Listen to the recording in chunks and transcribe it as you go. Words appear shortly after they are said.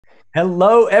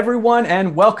Hello, everyone,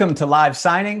 and welcome to Live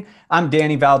Signing. I'm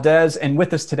Danny Valdez, and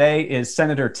with us today is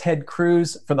Senator Ted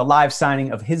Cruz for the live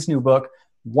signing of his new book,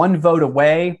 One Vote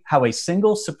Away: How a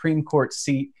Single Supreme Court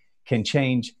Seat Can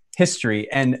Change History.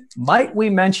 And might we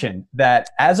mention that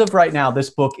as of right now, this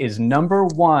book is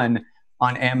 #1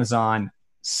 on Amazon.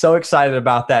 So excited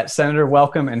about that. Senator,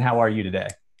 welcome, and how are you today?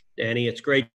 Danny, it's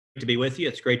great to be with you.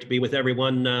 It's great to be with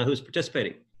everyone who's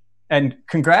participating. And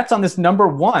congrats on this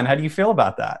 #1. How do you feel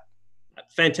about that?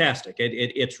 Fantastic.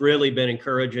 It's really been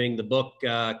encouraging. The book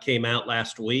came out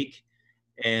last week,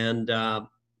 and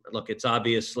look, it's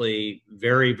obviously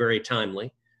very, very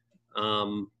timely.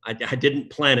 I didn't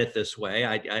plan it this way.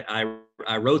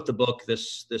 I wrote the book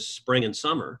this spring and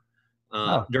summer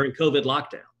during COVID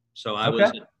lockdown. So I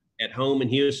was at home in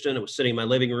Houston. I was sitting in my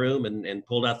living room and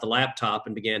pulled out the laptop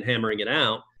and began hammering it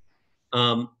out.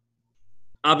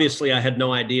 Obviously, I had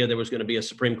no idea there was going to be a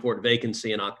Supreme Court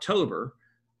vacancy in October,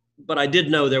 but I did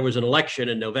know there was an election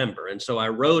in November. And so I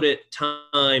wrote it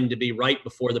timed to be right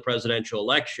before the presidential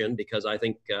election, because I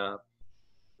think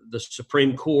the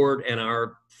Supreme Court and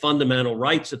our fundamental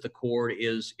rights at the court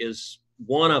is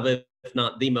one of, if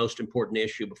not the most important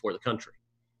issue before the country.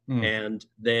 And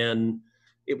then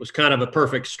it was kind of a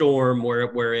perfect storm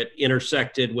where it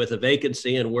intersected with a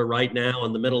vacancy, and we're right now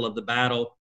in the middle of the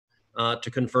battle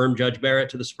to confirm Judge Barrett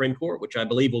to the Supreme Court, which I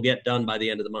believe will get done by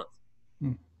the end of the month.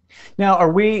 Now, are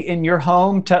we in your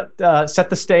home? To set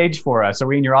the stage for us. Are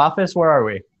we in your office? Where are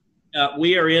we?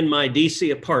 We are in my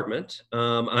DC apartment.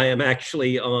 I am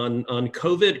actually on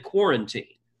COVID quarantine.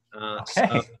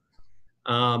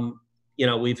 You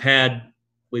know,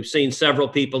 we've seen several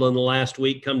people in the last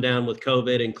week come down with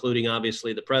COVID, including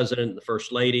obviously the president and the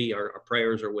first lady. Our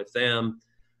prayers are with them.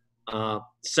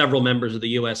 Several members of the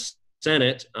U.S.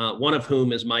 Senate, one of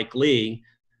whom is Mike Lee,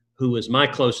 who is my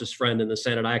closest friend in the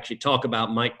Senate. I actually talk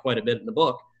about Mike quite a bit in the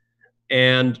book.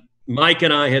 And Mike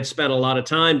and I had spent a lot of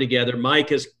time together. Mike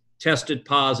has tested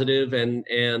positive, and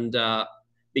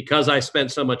because I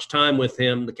spent so much time with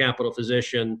him, the Capitol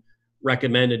physician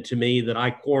recommended to me that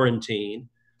I quarantine.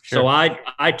 Sure. So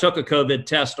I took a COVID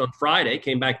test on Friday,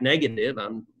 came back negative.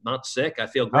 I'm not sick. I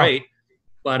feel great.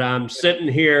 But I'm sitting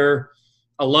here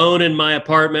alone in my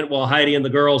apartment while Heidi and the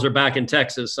girls are back in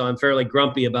Texas. So I'm fairly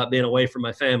grumpy about being away from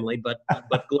my family, but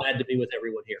glad to be with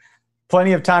everyone here.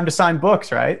 Plenty of time to sign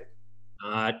books, right?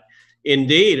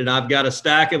 Indeed. And I've got a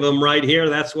stack of them right here.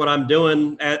 That's what I'm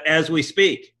doing as we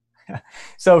speak.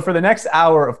 So for the next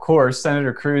hour, of course,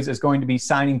 Senator Cruz is going to be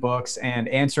signing books and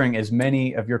answering as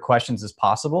many of your questions as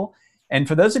possible. And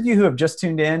for those of you who have just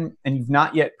tuned in and you've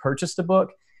not yet purchased a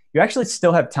book, you actually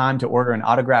still have time to order an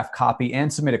autographed copy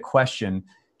and submit a question.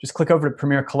 Just click over to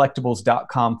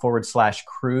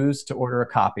premiercollectibles.com/Cruz to order a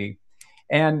copy.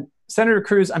 And Senator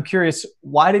Cruz, I'm curious,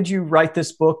 why did you write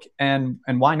this book, and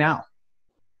why now?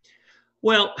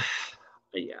 Well,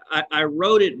 I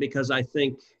wrote it because I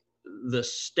think the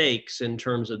stakes in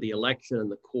terms of the election and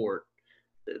the court,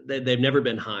 they've never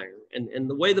been higher. And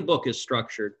the way the book is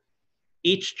structured,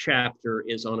 each chapter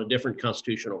is on a different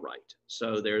constitutional right.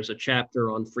 So there's a chapter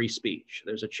on free speech.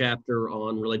 There's a chapter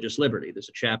on religious liberty. There's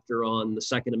a chapter on the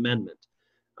Second Amendment.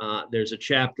 There's a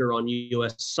chapter on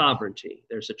U.S. sovereignty.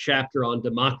 There's a chapter on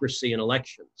democracy and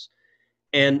elections.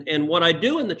 And what I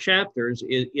do in the chapters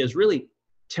is really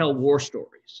tell war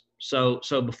stories. So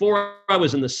before I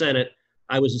was in the Senate,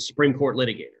 I was a Supreme Court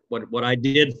litigator. What I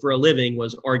did for a living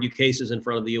was argue cases in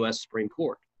front of the U.S. Supreme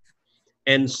Court.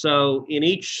 And so in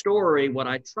each story, what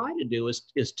I try to do is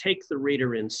take the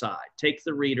reader inside, take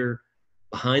the reader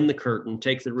behind the curtain,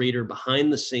 take the reader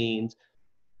behind the scenes.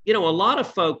 You know, a lot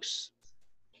of folks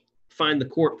find the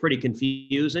court pretty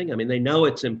confusing. I mean, they know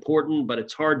it's important, but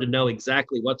it's hard to know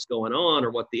exactly what's going on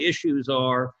or what the issues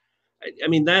are. I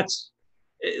mean, this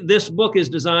book is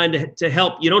designed to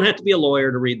help. You don't have to be a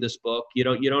lawyer to read this book. You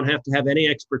don't have to have any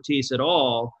expertise at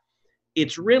all.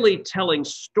 It's really telling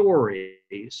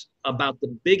stories about the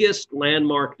biggest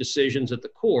landmark decisions at the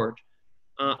court,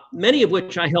 many of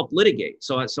which I helped litigate.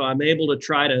 So I'm able to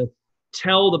try to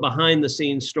tell the behind the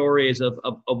scenes stories of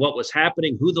what was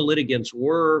happening, who the litigants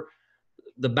were,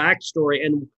 the backstory,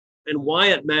 and why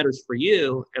it matters for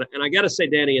you. And I got to say,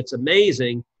 Danny, it's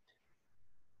amazing.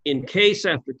 In case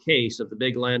after case of the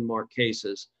big landmark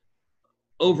cases,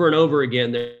 over and over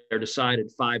again, they're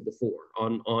decided 5-4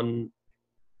 on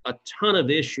a ton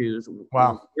of issues.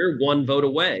 Wow. We're one vote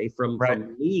away from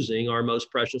losing our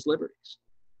most precious liberties.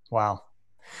 Wow.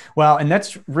 Wow. And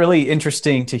that's really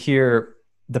interesting to hear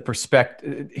the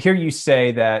perspective. Hear you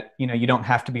say that, you know, you don't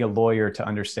have to be a lawyer to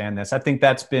understand this. I think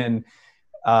that's been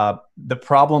the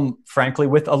problem, frankly,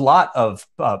 with a lot of,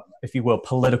 if you will,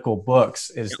 political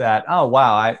books is that, oh,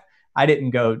 wow, I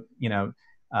didn't go,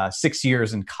 6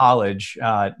 years in college.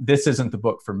 This isn't the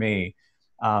book for me.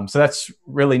 So that's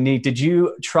really neat. Did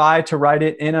you try to write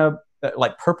it in a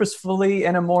like purposefully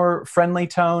in a more friendly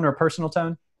tone or personal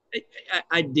tone?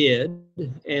 I did,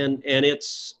 and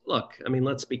it's, look, I mean,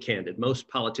 let's be candid. Most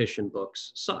politician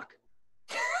books suck.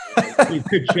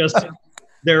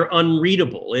 They're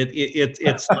unreadable.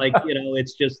 It's like,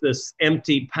 it's just this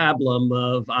empty pablum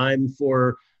of I'm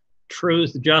for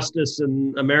truth, justice,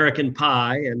 and American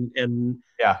pie, and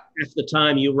Yeah. half the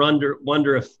time you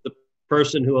wonder if the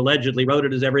person who allegedly wrote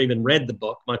it has ever even read the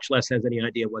book, much less has any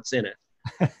idea what's in it.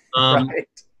 Right.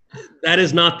 That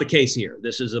is not the case here.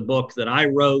 This is a book that I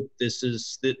wrote.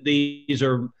 These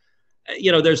are,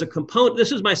 there's a component.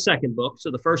 This is my second book.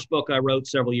 So the first book I wrote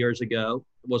several years ago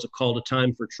was called A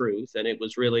Time for Truth, and it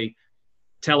was really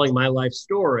telling my life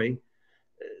story.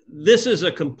 This is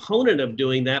a component of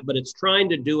doing that, but it's trying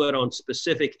to do it on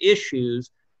specific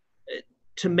issues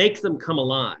to make them come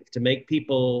alive, to make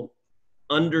people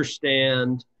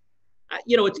understand.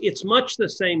 It's much the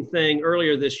same thing.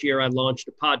 Earlier this year, I launched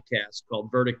a podcast called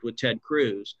Verdict with Ted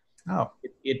Cruz. Oh.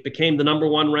 It became the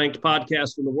 #1 ranked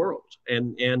podcast in the world.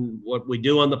 And what we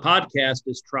do on the podcast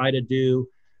is try to do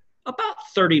about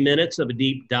 30 minutes of a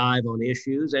deep dive on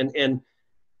issues. And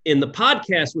in the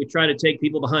podcast, we try to take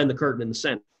people behind the curtain in the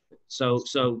Senate.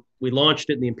 So we launched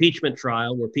it in the impeachment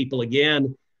trial, where people,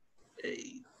 again,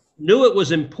 knew it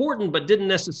was important, but didn't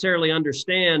necessarily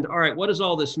understand, all right, what does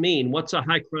all this mean? What's a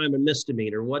high crime and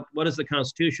misdemeanor? What does the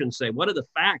Constitution say? What are the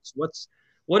facts?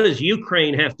 What does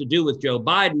Ukraine have to do with Joe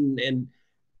Biden?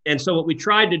 And so what we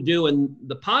tried to do in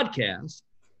the podcast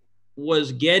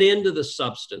was get into the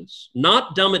substance,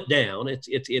 not dumb it down.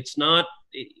 It's not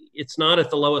at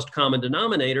the lowest common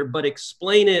denominator, but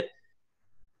explain it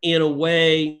in a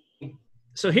way.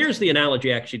 So here's the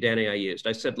analogy, actually, Danny, I used.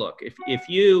 I said, look, if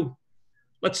you,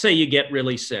 let's say you get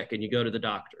really sick and you go to the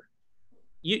doctor.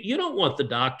 You don't want the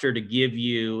doctor to give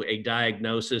you a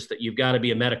diagnosis that you've got to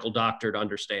be a medical doctor to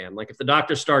understand. Like if the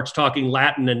doctor starts talking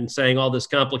Latin and saying all this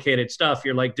complicated stuff,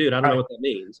 you're like, dude, I don't know what that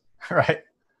means. Right.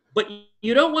 But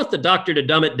you don't want the doctor to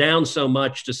dumb it down so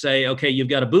much to say, okay, you've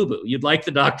got a boo-boo. You'd like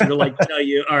the doctor to tell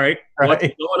you, all right, what's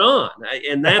going on?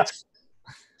 And that's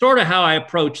sort of how I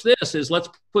approach this, is let's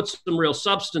put some real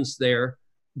substance there,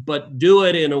 but do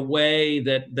it in a way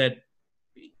that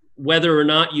whether or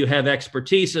not you have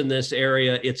expertise in this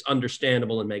area, it's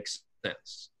understandable and makes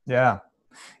sense. Yeah.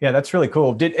 Yeah, that's really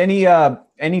cool. Did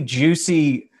any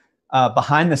juicy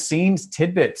behind the scenes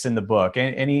tidbits in the book?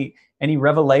 Any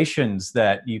revelations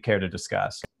that you care to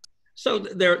discuss? So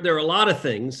there are a lot of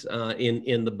things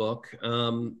in the book.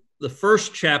 The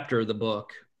first chapter of the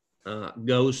book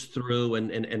goes through and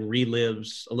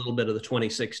relives a little bit of the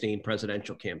 2016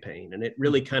 presidential campaign, and it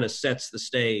really kind of sets the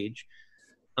stage.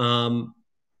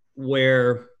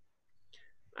 Where,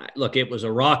 look, it was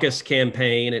a raucous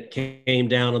campaign. It came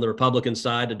down on the Republican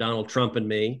side to Donald Trump and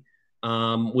me.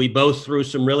 We both threw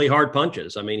some really hard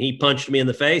punches. I mean, he punched me in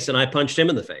the face and I punched him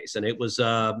in the face, and it was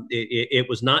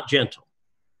not gentle.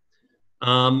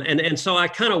 And so I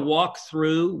kind of walk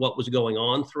through what was going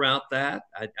on throughout that.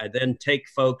 I then take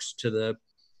folks to the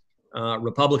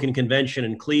Republican convention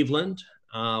in Cleveland,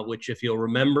 which, if you'll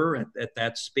remember at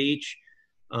that speech,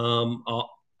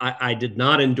 I did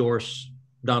not endorse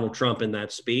Donald Trump in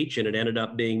that speech, and it ended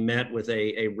up being met with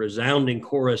a resounding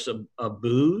chorus of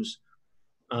boos,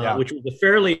 which was a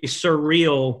fairly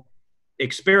surreal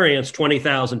experience,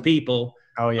 20,000 people.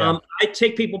 Oh, yeah. I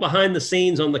take people behind the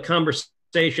scenes on the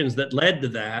conversations that led to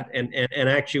that and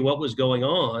actually what was going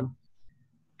on.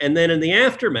 And then in the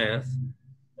aftermath,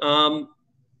 the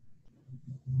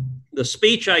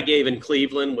speech I gave in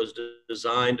Cleveland was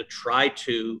designed to try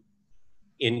to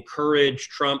encourage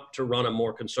Trump to run a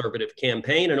more conservative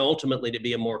campaign and ultimately to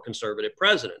be a more conservative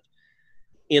president.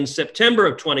 In September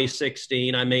of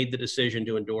 2016, I made the decision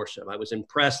to endorse him. I was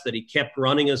impressed that he kept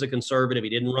running as a conservative.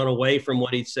 He didn't run away from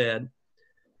what he said.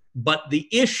 But the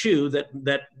issue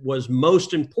that was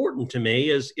most important to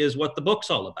me is what the book's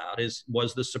all about,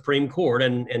 was the Supreme Court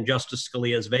and Justice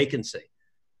Scalia's vacancy.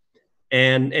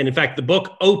 And in fact, the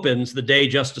book opens the day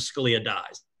Justice Scalia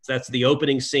dies. That's the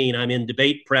opening scene. I'm in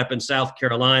debate prep in South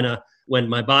Carolina when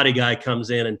my body guy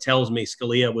comes in and tells me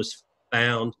Scalia was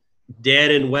found dead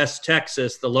in West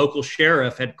Texas. The local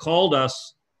sheriff had called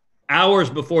us hours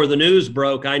before the news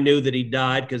broke. I knew that he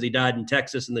died because he died in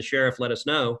Texas, and the sheriff let us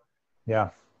know.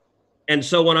 Yeah. And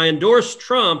so when I endorsed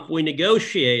Trump, we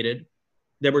negotiated.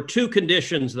 There were two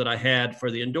conditions that I had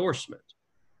for the endorsement.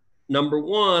 Number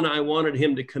one, I wanted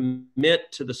him to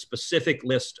commit to the specific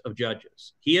list of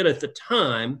judges. He had at the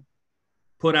time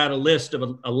put out a list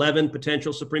of 11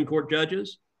 potential Supreme Court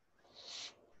judges.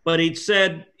 but he'd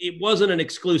said it wasn't an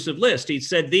exclusive list. He'd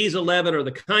said these 11 are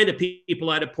the kind of people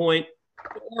I'd appoint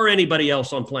or anybody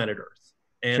else on planet Earth.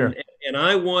 And, Sure. and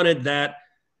I wanted that.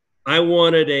 I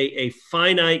wanted a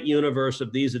finite universe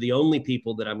of these are the only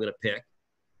people that I'm going to pick.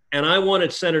 And I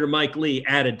wanted Senator Mike Lee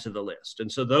added to the list.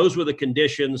 And so those were the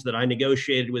conditions that I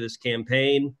negotiated with his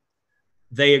campaign.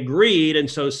 They agreed. And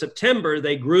so September,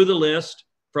 they grew the list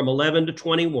from 11 to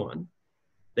 21.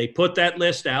 They put that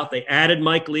list out. They added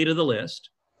Mike Lee to the list.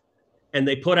 And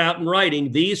they put out in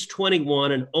writing, these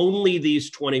 21 and only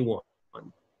these 21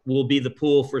 will be the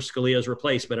pool for Scalia's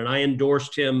replacement. And I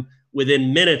endorsed him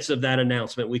within minutes of that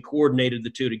announcement. We coordinated the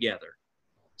two together.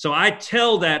 So I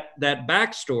tell that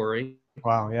backstory.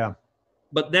 Wow, yeah.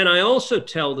 But then I also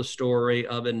tell the story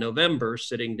of in November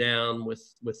sitting down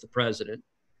with the president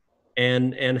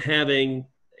and having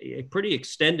a pretty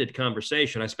extended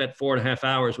conversation. I spent 4.5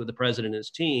 hours with the president and his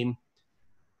team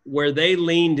where they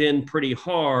leaned in pretty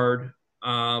hard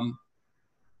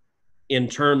in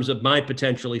terms of my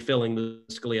potentially filling the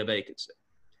Scalia vacancy.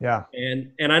 Yeah.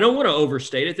 And I don't want to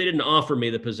overstate it. They didn't offer me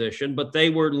the position, but they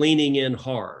were leaning in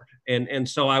hard. And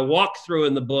so I walked through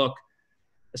in the book.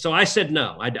 So I said,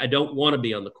 no, I don't want to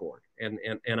be on the court. And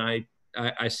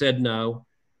I said no,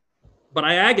 but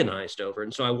I agonized over it.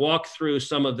 And so I walked through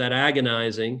some of that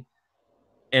agonizing.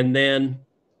 And then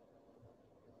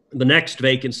the next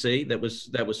vacancy that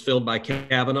was filled by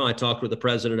Kavanaugh, I talked with the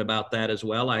president about that as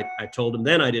well. I told him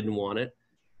then I didn't want it.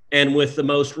 And with the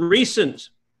most recent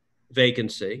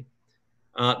vacancy,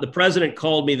 the president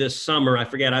called me this summer. I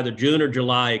forget, either June or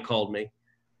July, he called me.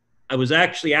 I was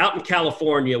actually out in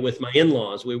California with my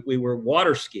in-laws. We were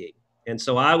water skiing. And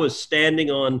so I was standing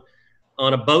on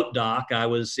a boat dock. I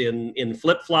was in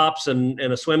flip-flops and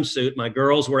a swimsuit. My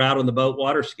girls were out on the boat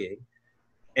water skiing.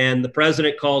 And the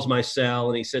president calls my cell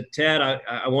and he said, Ted,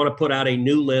 I want to put out a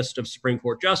new list of Supreme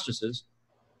Court justices.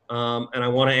 And I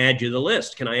want to add you to the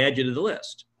list. Can I add you to the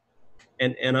list?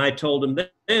 And I told him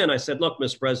then, I said, look,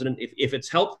 Mr. President, if it's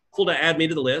helpful to add me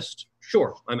to the list,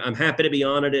 sure, I'm happy to be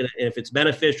on it. And if it's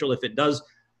beneficial, if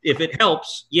it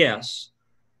helps, yes.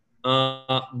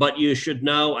 But you should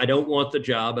know I don't want the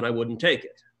job and I wouldn't take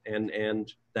it.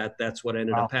 And that's what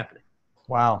ended up happening.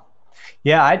 Wow.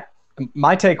 Yeah.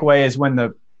 My takeaway is when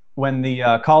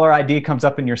the caller ID comes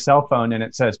up in your cell phone and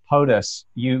it says POTUS,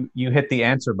 you hit the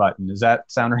answer button. Does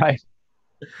that sound right?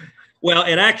 Well,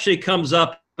 it actually comes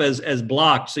up as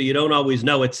blocked, so you don't always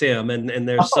know it's him. And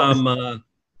there's some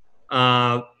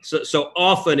so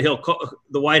often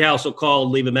the White House will call,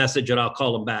 leave a message, and I'll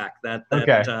call him back.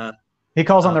 Okay. He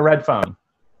calls on the red phone.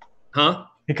 Huh?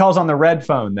 He calls on the red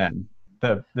phone then,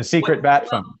 the secret bat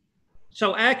phone.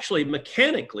 So actually,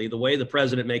 mechanically, the way the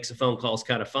president makes a phone call is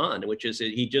kind of fun, which is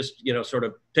he just, sort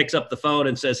of picks up the phone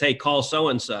and says, hey, call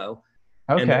so-and-so.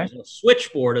 Okay. And there's a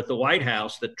switchboard at the White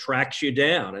House that tracks you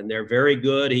down, and they're very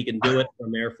good. He can do it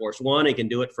from Air Force One. He can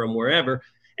do it from wherever.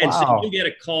 And so you get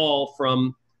a call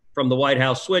from the White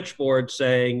House switchboard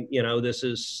saying, this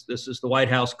is the White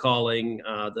House calling.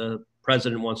 The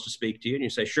president wants to speak to you, and you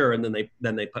say sure, and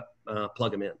then they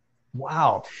plug him in.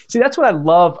 Wow. See, that's what I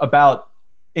love about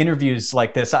interviews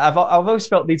like this. I've always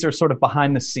felt these are sort of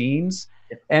behind the scenes,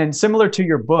 and similar to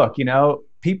your book.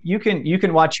 You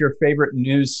can watch your favorite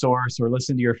news source or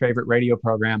listen to your favorite radio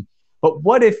program, but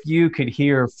what if you could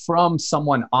hear from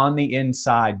someone on the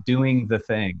inside doing the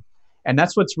thing? And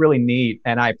that's what's really neat,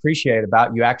 and I appreciate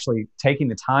about you actually taking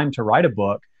the time to write a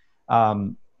book.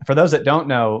 For those that don't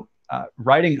know,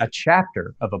 writing a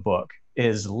chapter of a book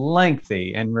is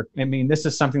lengthy, and this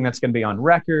is something that's going to be on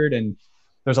record, and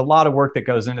there's a lot of work that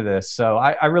goes into this. So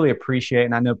I really appreciate,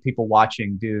 and I know people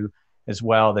watching do as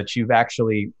well, that you've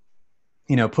actually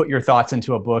put your thoughts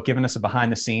into a book, given us a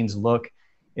behind the scenes look,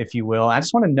 if you will. I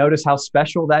just want to notice how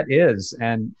special that is.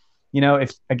 And,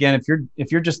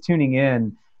 if you're just tuning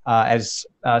in as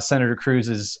Senator Cruz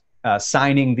is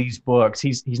signing these books,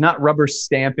 he's not rubber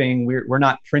stamping. We're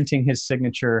not printing his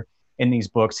signature in these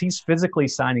books. He's physically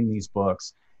signing these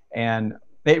books. And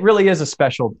it really is a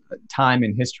special time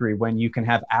in history when you can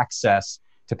have access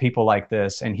to people like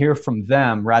this and hear from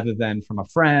them rather than from a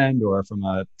friend or from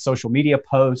a social media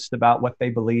post about what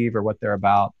they believe or what they're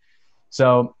about.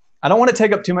 So I don't want to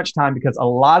take up too much time because a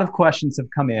lot of questions have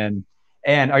come in.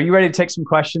 And are you ready to take some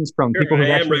questions from people who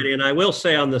I am ready. And I will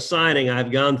say on the signing,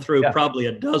 I've gone through probably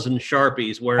a dozen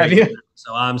Sharpies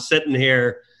so I'm sitting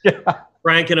here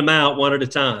cranking them out one at a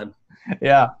time.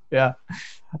 Yeah.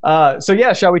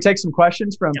 Shall we take some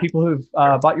questions from people who've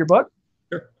bought your book?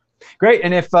 Sure. Great.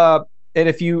 And if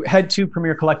you head to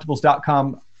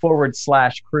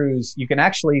premiercollectibles.com/Cruz, you can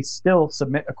actually still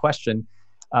submit a question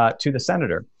to the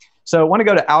senator. So I want to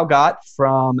go to Algot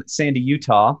from Sandy,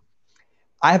 Utah.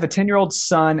 I have a 10-year-old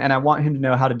son and I want him to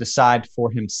know how to decide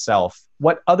for himself.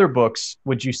 What other books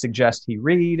would you suggest he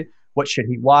read? What should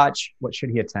he watch? What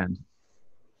should he attend?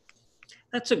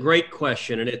 That's a great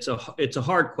question, and it's a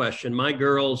hard question. My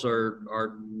girls are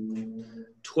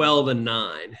 12 and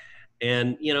 9,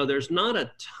 and there's not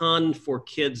a ton for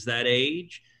kids that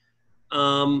age.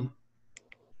 I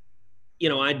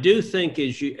do think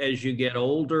as you get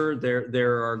older,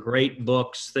 there are great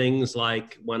books. Things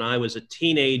like when I was a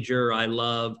teenager, I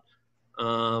loved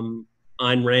Ayn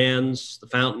Rand's The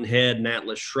Fountainhead and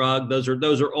Atlas Shrugged. Those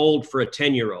are old for a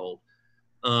 10-year-old.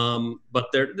 But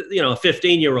they're, a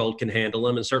 15-year-old can handle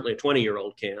them, and certainly a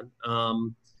 20-year-old can.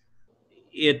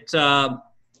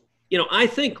 I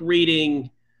think reading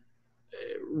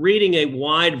a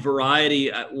wide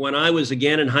variety. When I was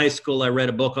again in high school, I read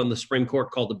a book on the Supreme Court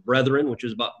called The Brethren, which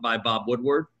is by Bob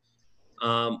Woodward,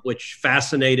 which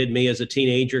fascinated me as a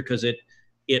teenager because it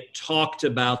talked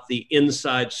about the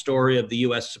inside story of the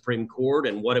U.S. Supreme Court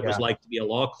and what it was like to be a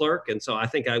law clerk. And so I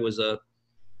think I was a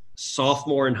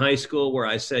sophomore in high school where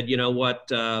I said, you know what,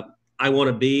 I want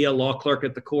to be a law clerk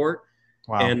at the court.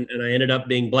 Wow. And I ended up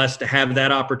being blessed to have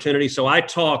that opportunity. So I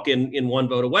talk in One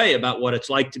Vote Away about what it's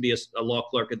like to be a law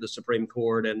clerk at the Supreme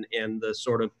Court and the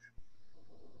sort of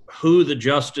who the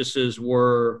justices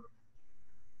were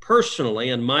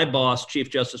personally. And my boss, Chief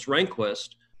Justice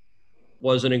Rehnquist,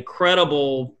 was an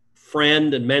incredible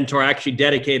friend and mentor. I actually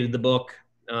dedicated the book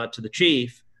to the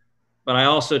chief. But I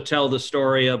also tell the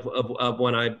story of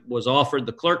when I was offered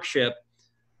the clerkship.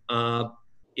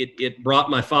 It brought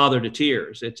my father to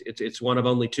tears. It's one of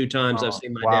only 2 times I've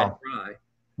seen my dad cry.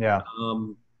 Yeah.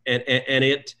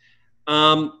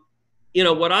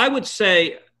 What I would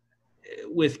say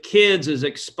with kids is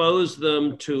expose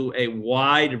them to a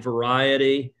wide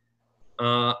variety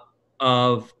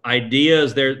of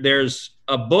ideas. There's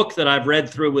a book that I've read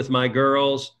through with my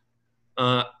girls.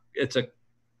 It's a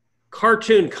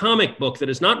cartoon comic book that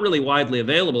is not really widely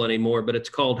available anymore, but it's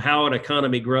called How an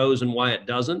Economy Grows and Why It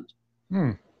Doesn't.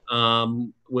 Which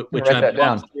I've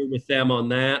gone through with them on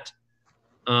that.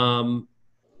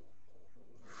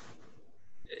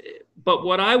 But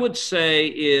what I would say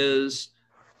is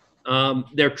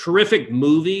they're terrific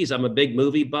movies. I'm a big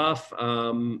movie buff.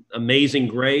 Amazing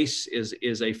Grace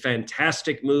is a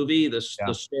fantastic movie. The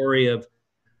story of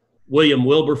William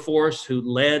Wilberforce, who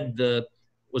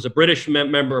was a British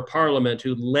member of Parliament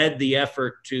who led the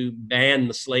effort to ban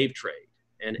the slave trade.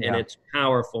 And it's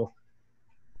powerful.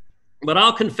 But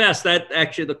I'll confess that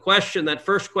actually that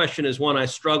first question is one I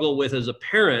struggle with as a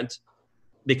parent,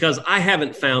 because I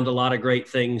haven't found a lot of great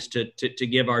things to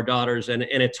give our daughters, and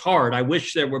it's hard. I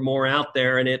wish there were more out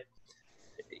there, and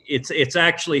it's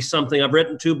actually something. I've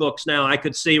written 2 books now. I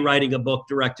could see writing a book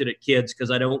directed at kids because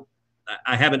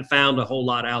I haven't found a whole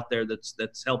lot out there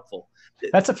that's helpful.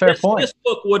 That's a fair point. This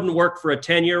book wouldn't work for a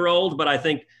 10-year-old, but I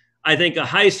think a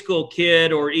high school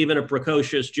kid or even a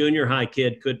precocious junior high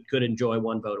kid could enjoy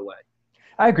One Vote Away.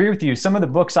 I agree with you. Some of the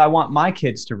books I want my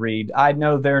kids to read, I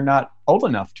know they're not old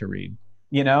enough to read.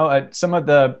 Some of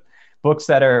the books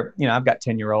that are, I've got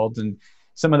 10-year-olds, and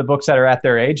some of the books that are at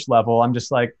their age level, I'm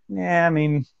just like,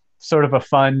 sort of a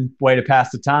fun way to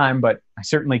pass the time, but I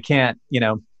certainly can't,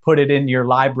 put it in your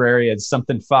library as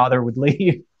something father would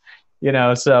leave,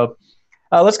 So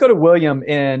let's go to William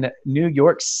in New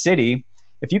York City.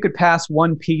 If you could pass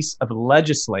one piece of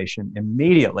legislation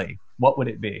immediately, what would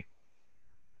it be?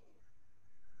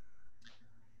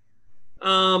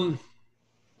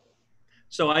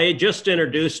 So I had just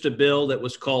introduced a bill that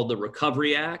was called the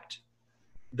Recovery Act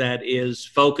that is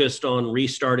focused on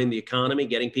restarting the economy,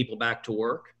 getting people back to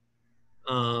work.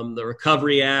 The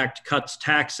Recovery Act cuts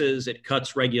taxes, it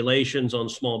cuts regulations on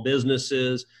small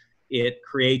businesses, it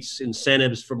creates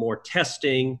incentives for more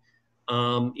testing.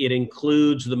 It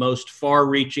includes the most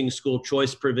far-reaching school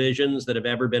choice provisions that have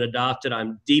ever been adopted.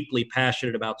 I'm deeply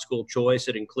passionate about school choice.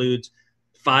 It includes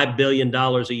 $5 billion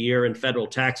a year in federal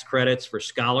tax credits for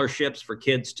scholarships for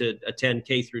kids to attend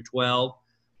K through 12.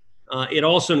 It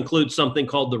also includes something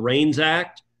called the REINS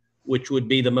Act, which would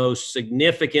be the most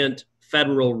significant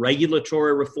federal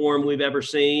regulatory reform we've ever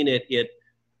seen.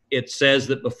 It says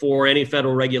that before any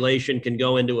federal regulation can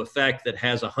go into effect that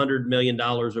has $100 million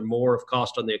or more of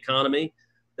cost on the economy,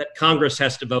 that Congress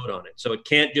has to vote on it. So it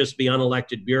can't just be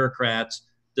unelected bureaucrats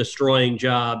destroying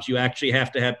jobs. You actually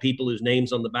have to have people whose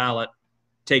names on the ballot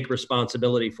take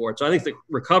responsibility for it. So I think the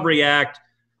Recovery Act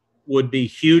would be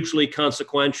hugely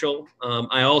consequential.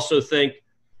 I also think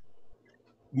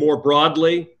more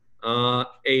broadly,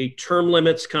 a term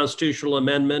limits constitutional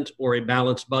amendment or a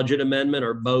balanced budget amendment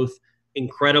are both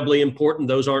incredibly important.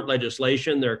 Those aren't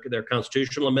legislation, they're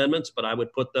constitutional amendments, but I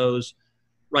would put those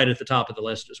right at the top of the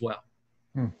list as well.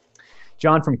 Hmm.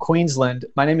 John from Queensland.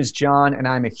 My name is John, and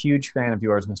I'm a huge fan of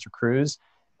yours, Mr. Cruz.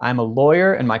 I'm a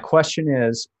lawyer, and my question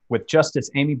is, with Justice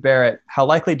Amy Barrett, how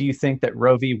likely do you think that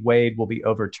Roe v. Wade will be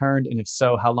overturned? And if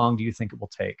so, how long do you think it will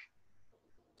take?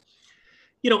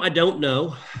 I don't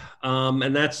know.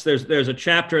 And there's a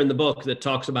chapter in the book that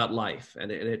talks about life,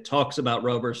 and it talks about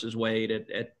Roe versus Wade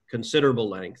at considerable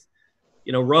length.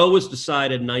 Roe was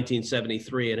decided in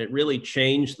 1973, and it really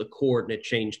changed the court and it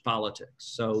changed politics.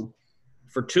 So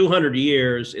for 200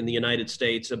 years in the United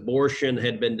States, abortion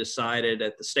had been decided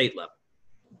at the state level.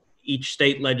 Each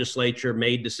state legislature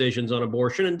made decisions on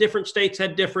abortion, and different states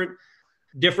had different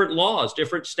laws,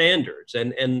 different standards.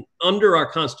 And under our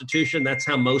Constitution, that's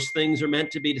how most things are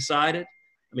meant to be decided.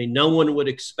 I mean, no one would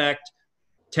expect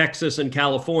Texas and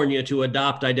California to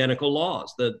adopt identical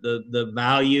laws. The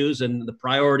values and the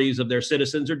priorities of their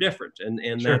citizens are different.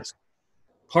 And Sure. That's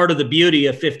part of the beauty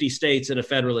of 50 states in a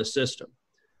federalist system.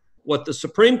 What the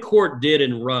Supreme Court did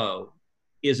in Roe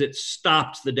is it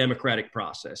stopped the democratic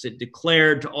process. It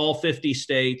declared to all 50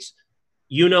 states,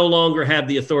 you no longer have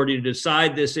the authority to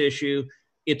decide this issue.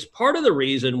 It's part of the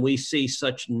reason we see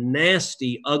such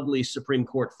nasty, ugly Supreme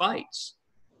Court fights,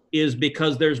 is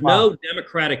because there's no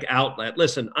democratic outlet.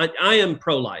 Listen, I am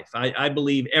pro-life. I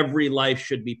believe every life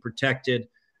should be protected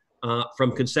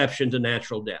from conception to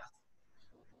natural death.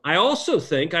 I also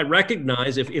think, I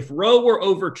recognize if Roe were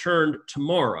overturned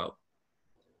tomorrow,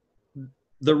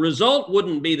 the result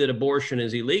wouldn't be that abortion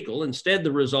is illegal. Instead,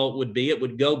 the result would be it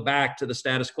would go back to the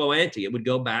status quo ante. It would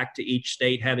go back to each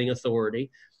state having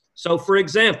authority. So, for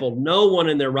example, no one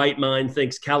in their right mind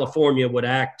thinks California would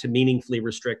act to meaningfully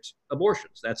restrict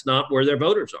abortions. That's not where their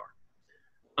voters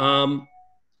are.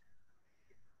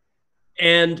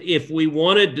 And if we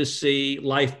wanted to see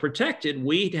life protected,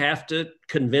 we'd have to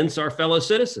convince our fellow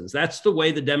citizens. That's the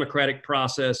way the democratic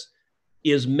process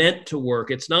is meant to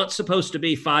work. It's not supposed to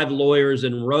be 5 lawyers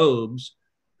in robes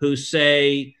who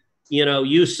say,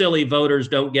 you silly voters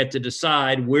don't get to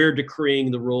decide. We're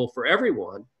decreeing the rule for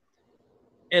everyone.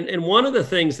 And one of the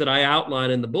things that I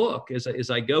outline in the book is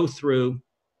I go through,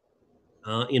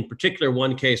 in particular,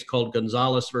 one case called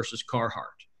Gonzalez versus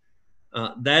Carhart.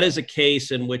 That is a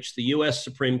case in which the U.S.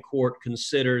 Supreme Court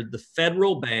considered the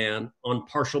federal ban on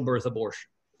partial birth abortion.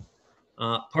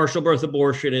 Partial birth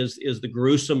abortion is the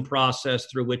gruesome process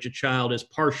through which a child is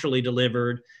partially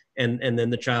delivered and then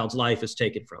the child's life is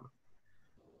taken from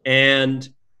it. And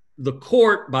the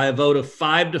court, by a vote of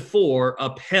 5-4,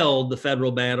 upheld the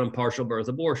federal ban on partial birth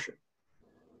abortion,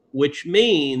 which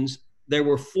means there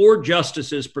were 4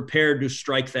 justices prepared to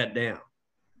strike that down.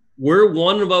 We're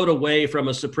one vote away from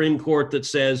a Supreme Court that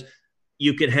says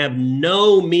you can have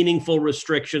no meaningful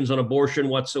restrictions on abortion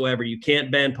whatsoever. You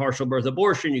can't ban partial birth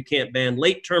abortion. You can't ban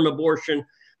late-term abortion.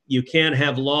 You can't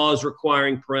have laws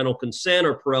requiring parental consent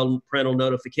or parental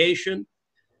notification.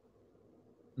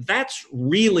 That's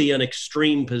really an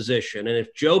extreme position. And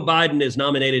if Joe Biden is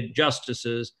nominated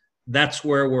justices, that's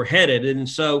where we're headed. And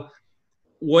so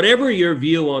whatever your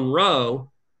view on Roe,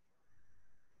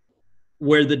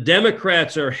 where the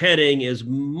Democrats are heading is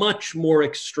much more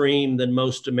extreme than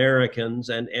most Americans.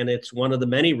 And it's one of the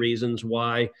many reasons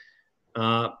why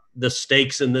the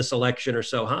stakes in this election are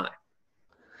so high.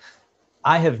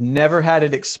 I have never had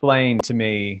it explained to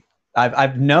me.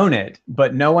 I've known it,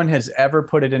 but no one has ever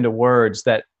put it into words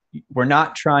that we're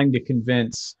not trying to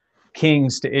convince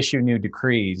kings to issue new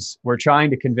decrees. We're trying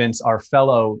to convince our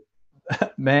fellow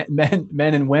men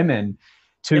and women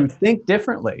to think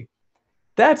differently.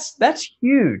 That's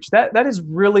huge. That is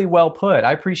really well put.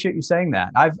 I appreciate you saying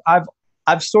that.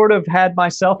 I've sort of had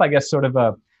myself, I guess, sort of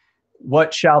a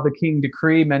what shall the king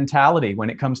decree mentality when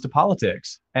it comes to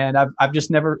politics, and I've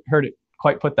just never heard it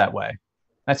quite put that way.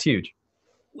 That's huge.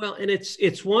 Well, and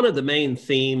it's one of the main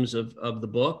themes of the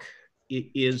book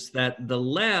is that the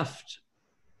left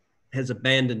has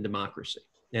abandoned democracy,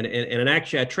 and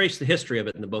actually I trace the history of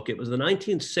it in the book. It was the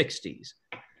 1960s.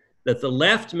 That the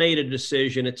left made a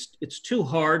decision. It's too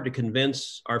hard to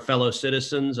convince our fellow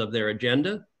citizens of their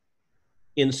agenda.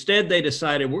 Instead, they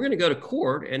decided we're going to go to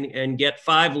court and get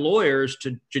 5 lawyers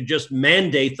to just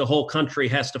mandate the whole country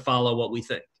has to follow what we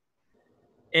think.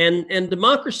 And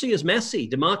democracy is messy.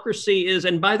 Democracy is,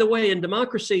 and by the way, in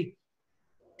democracy,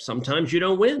 sometimes you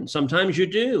don't win. Sometimes you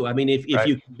do. I mean, if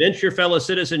you convince your fellow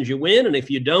citizens, you win. And if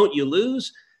you don't, you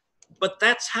lose. But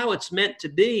that's how it's meant to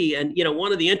be. And,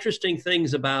 one of the interesting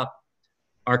things about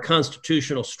our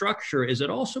constitutional structure is it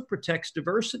also protects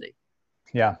diversity.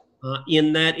 Yeah.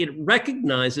 In that it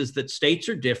recognizes that states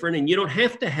are different and you don't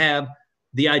have to have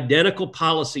the identical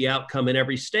policy outcome in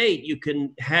every state. You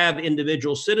can have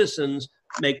individual citizens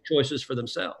make choices for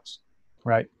themselves.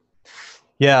 Right.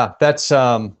 Yeah, that's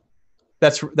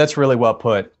That's really well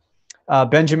put.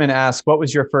 Benjamin asks, what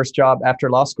was your first job after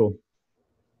law school?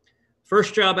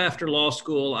 First job after law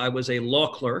school, I was a law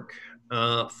clerk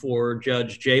for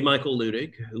Judge J. Michael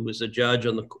Ludig, who was a judge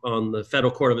on the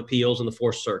Federal Court of Appeals in the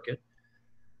Fourth Circuit.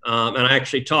 And I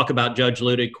actually talk about Judge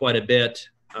Ludig quite a bit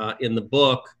in the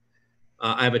book.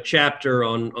 I have a chapter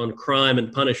on crime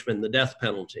and punishment and the death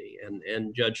penalty.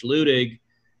 And Judge Ludig,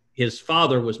 his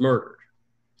father was murdered.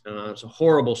 It's a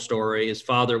horrible story. His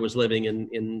father was living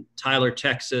in Tyler,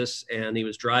 Texas, and he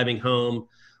was driving home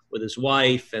with his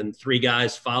wife, and three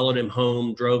guys followed him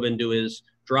home, drove into his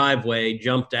driveway,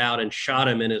 jumped out and shot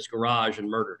him in his garage and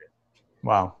murdered him.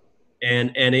 Wow.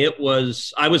 And I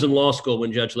was in law school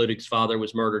when Judge Ludig's father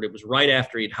was murdered. It was right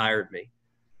after he'd hired me.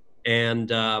 And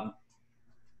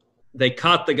they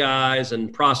caught the guys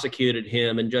and prosecuted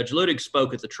him. And Judge Ludig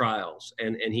spoke at the trials,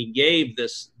 and he gave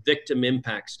this victim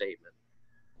impact statement.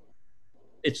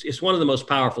 It's one of the most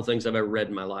powerful things I've ever read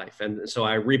in my life. And so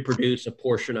I reproduce a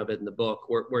portion of it in the book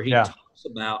where he talks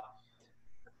about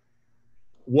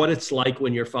what it's like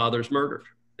when your father's murdered.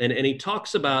 And he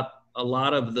talks about a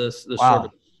lot of the sort of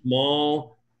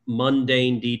small,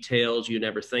 mundane details you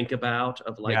never think about,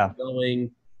 of like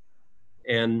going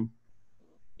and,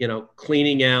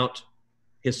 cleaning out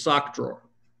his sock drawer,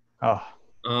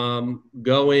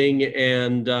 going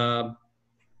and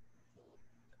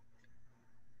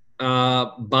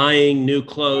buying new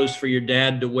clothes for your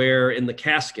dad to wear in the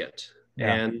casket,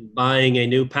 and buying a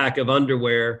new pack of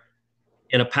underwear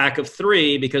in a pack of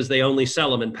 3 because they only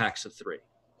sell them in packs of 3.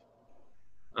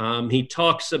 He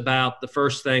talks about the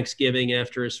first Thanksgiving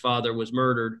after his father was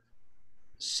murdered,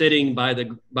 sitting by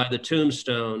the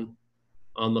tombstone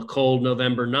on the cold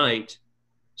November night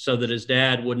so that his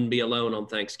dad wouldn't be alone on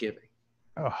Thanksgiving.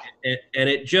 And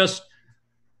it just,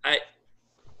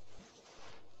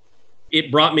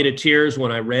 it brought me to tears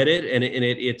when I read it,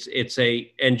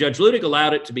 and Judge Ludig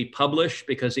allowed it to be published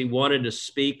because he wanted to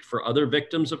speak for other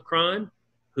victims of crime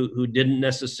who didn't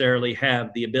necessarily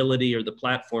have the ability or the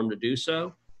platform to do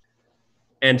so.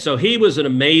 And so he was an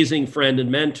amazing friend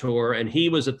and mentor, and he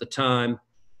was at the time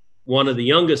one of the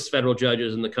youngest federal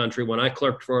judges in the country. When I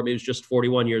clerked for him, he was just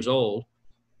 41 years old.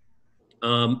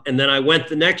 And then I went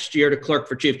the next year to clerk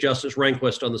for Chief Justice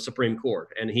Rehnquist on the Supreme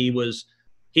Court, and he was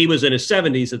in his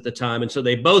 70s at the time. And so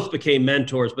they both became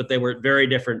mentors, but they were at very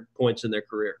different points in their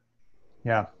career.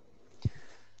 Yeah.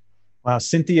 Wow.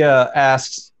 Cynthia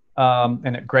asks,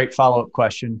 and a great follow-up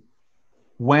question,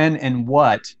 when and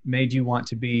what made you want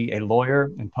to be a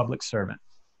lawyer and public servant?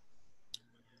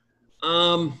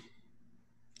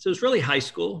 So it was really high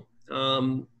school.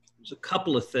 There's a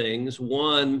couple of things.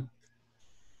 One,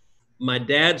 my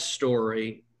dad's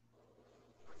story.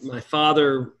 My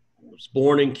father was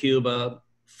born in Cuba,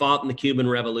 fought in the Cuban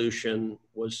Revolution,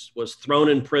 was thrown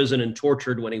in prison and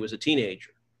tortured when he was a teenager.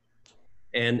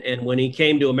 And when he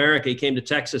came to America, he came to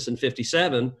Texas in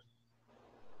 1957.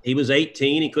 He was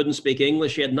 18. He couldn't speak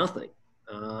English. He had nothing.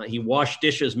 He washed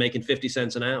dishes making 50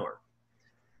 cents an hour.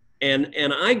 And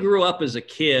I grew up as a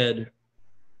kid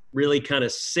really kind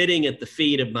of sitting at the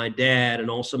feet of my dad and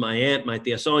also my aunt, my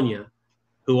tia Sonia,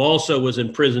 who also was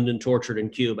imprisoned and tortured in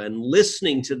Cuba, and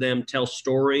listening to them tell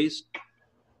stories.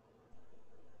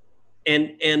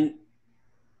 And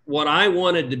what I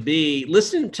wanted to be,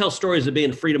 listening to tell stories of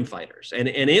being freedom fighters. And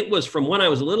it was from when I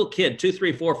was a little kid, 2,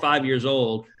 3, 4, 5 years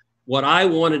old, what I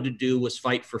wanted to do was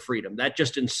fight for freedom. That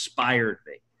just inspired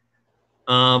me.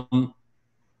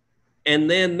 And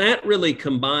then that really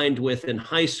combined with, in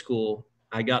high school,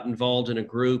 I got involved in a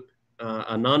group,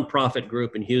 a nonprofit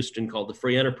group in Houston called the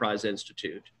Free Enterprise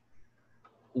Institute,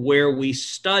 where we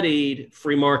studied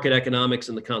free market economics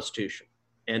and the Constitution.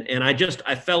 And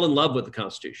I fell in love with the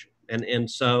Constitution. And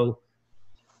so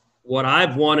what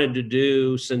I've wanted to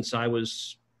do since I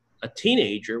was a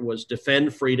teenager was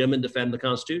defend freedom and defend the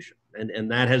Constitution. And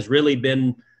that has really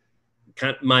been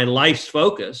kind of my life's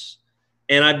focus.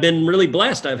 And I've been really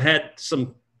blessed. I've had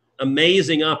some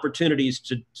amazing opportunities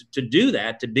to do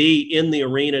that, to be in the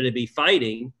arena, to be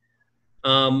fighting.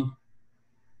 And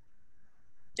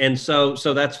so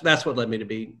that's what led me to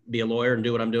be a lawyer and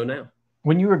do what I'm doing now.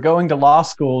 When you were going to law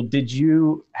school, did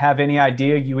you have any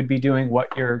idea you would be doing what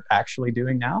you're actually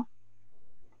doing now?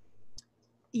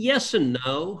 Yes and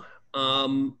no.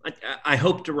 I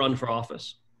hope to run for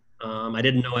office. I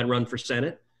didn't know I'd run for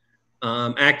Senate.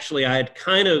 Actually, I had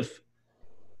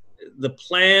the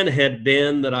plan had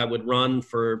been that I would run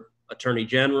for Attorney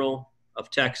General of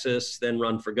Texas, then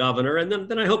run for governor, and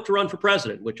then I hope to run for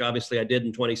president, which obviously I did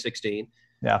in 2016.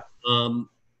 Yeah.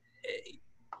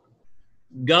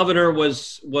 Governor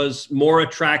was more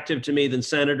attractive to me than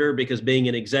senator because being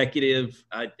an executive,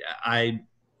 I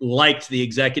liked the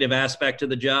executive aspect of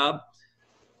the job.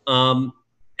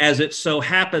 As it so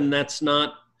happened, that's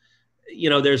not,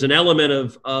 there's an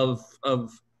element of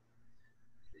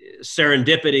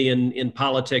serendipity in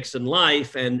politics and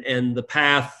life, and the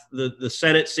path, the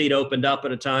Senate seat opened up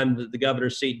at a time that the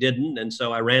governor's seat didn't. And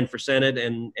so I ran for Senate,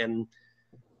 and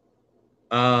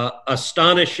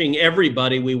astonishing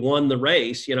everybody, we won the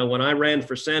race. When I ran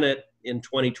for Senate in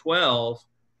 2012,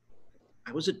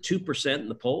 I was at 2% in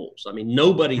the polls. I mean,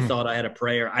 nobody thought I had a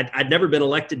prayer. I'd never been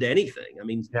elected to anything. I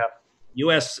mean,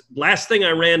 U.S. last thing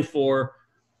I ran for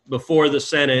before the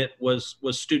Senate was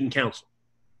student council.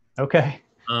 Okay.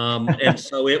 And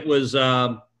so it was,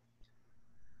 and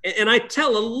I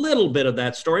tell a little bit of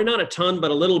that story, not a ton, but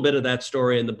a little bit of that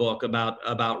story in the book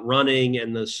about running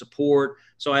and the support.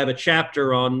 So I have a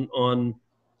chapter on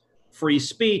free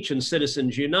speech and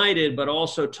Citizens United, but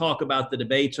also talk about the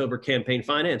debates over campaign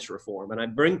finance reform. And I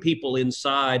bring people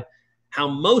inside how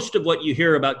most of what you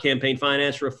hear about campaign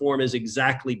finance reform is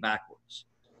exactly backwards.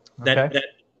 Okay. That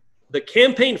the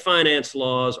campaign finance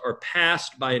laws are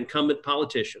passed by incumbent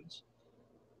politicians,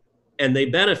 and they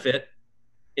benefit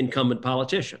incumbent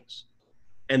politicians.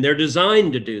 And they're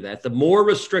designed to do that. The more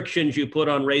restrictions you put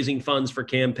on raising funds for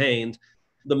campaigns,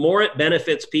 the more it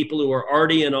benefits people who are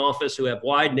already in office, who have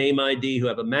wide name ID, who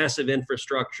have a massive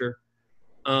infrastructure.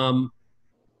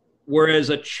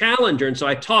 Whereas a challenger, and so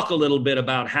I talk a little bit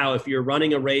about how if you're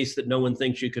running a race that no one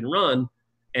thinks you can run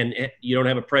and you don't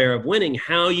have a prayer of winning,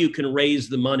 how you can raise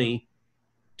the money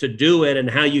to do it and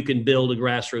how you can build a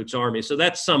grassroots army. So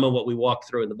that's some of what we walk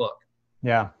through in the book.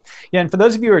 Yeah. And for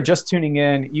those of you who are just tuning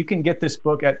in, you can get this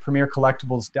book at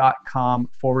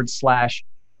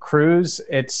premiercollectibles.com/Cruz.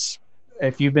 It's,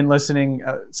 if you've been listening,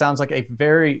 sounds like a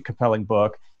very compelling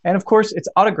book. And of course, it's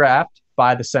autographed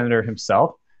by the senator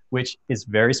himself, which is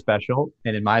very special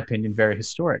and, in my opinion, very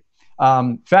historic.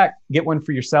 In fact, get one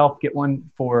for yourself, get one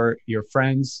for your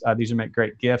friends. These are make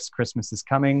great gifts. Christmas is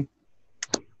coming.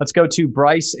 Let's go to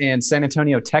Bryce in San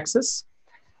Antonio, Texas.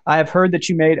 I have heard that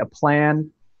you made a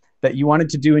plan that you wanted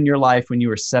to do in your life when you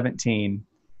were 17,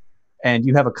 and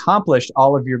you have accomplished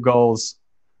all of your goals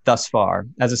thus far.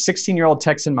 As a 16-year-old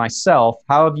Texan myself,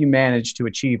 how have you managed to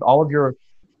achieve all of your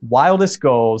wildest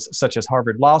goals, such as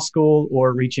Harvard Law School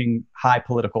or reaching high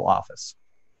political office?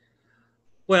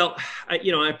 Well,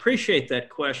 I appreciate that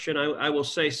question. I will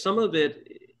say some of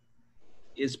it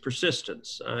is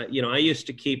persistence. I used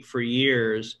to keep for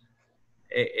years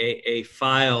a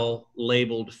file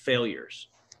labeled failures.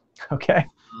 Okay.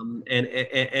 And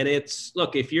it's,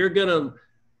 look, if you're going to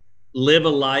live a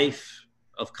life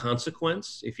of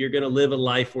consequence, if you're going to live a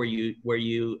life where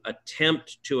you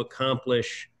attempt to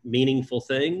accomplish meaningful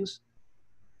things,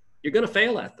 you're going to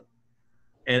fail at them.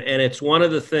 And it's one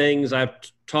of the things I've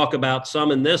talked about,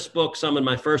 some in this book, some in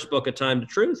my first book, A Time to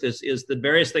Truth, is the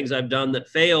various things I've done that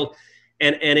failed.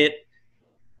 And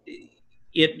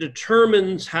it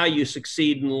determines how you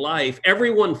succeed in life.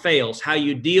 Everyone fails. How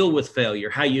you deal with failure,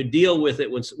 how you deal with it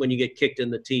when you get kicked in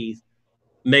the teeth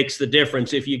makes the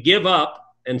difference. If you give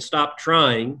up and stop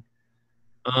trying,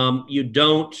 you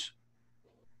don't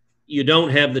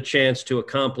have the chance to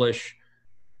accomplish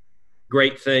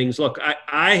great things. Look,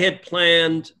 I had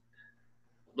planned,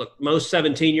 most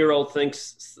 17-year-old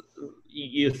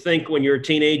you think when you're a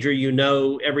teenager, you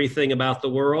know everything about the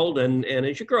world. And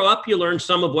as you grow up, you learn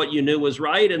some of what you knew was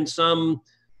right and some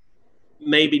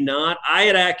maybe not. I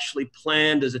had actually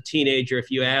planned as a teenager,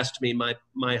 if you asked me,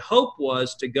 my hope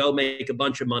was to go make a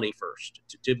bunch of money first,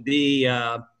 to go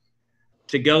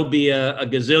be a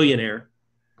gazillionaire.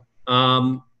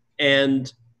 And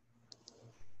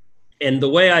the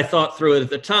way I thought through it at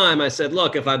the time, I said,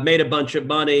 look, if I've made a bunch of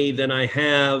money, then I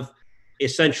have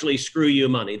essentially screw you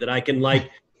money that I can run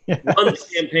the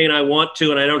campaign I want to,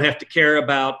 and I don't have to care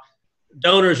about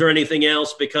donors or anything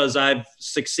else because I've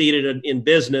succeeded in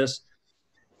business.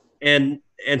 And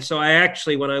so I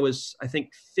actually, when I was, I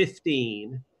think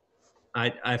 15,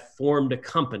 I formed a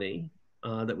company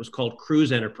that was called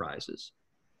Cruz Enterprises.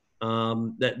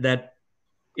 That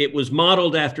it was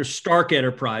modeled after Stark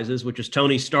Enterprises, which is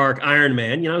Tony Stark, Iron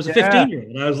Man. I was a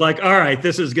 15-year-old. And I was like, all right,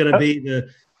 this is going to be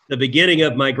the beginning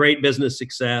of my great business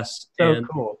success. So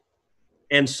cool.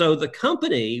 And so the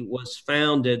company was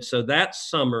founded. So that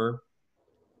summer,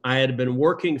 I had been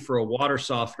working for a water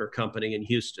softener company in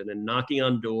Houston and knocking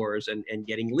on doors and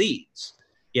getting leads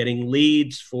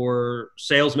for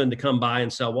salesmen to come by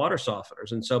and sell water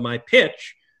softeners. And so my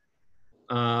pitch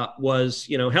was,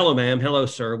 hello, ma'am. Hello,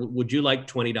 sir. Would you like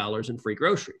 $20 in free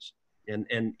groceries?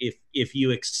 And if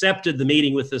you accepted the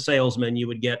meeting with the salesman, you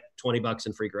would get $20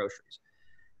 in free groceries.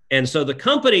 And so the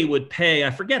company would pay,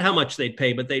 I forget how much they'd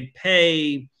pay, but they'd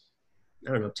pay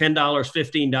I don't know, $10,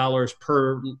 $15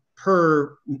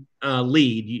 per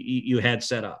lead you had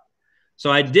set up.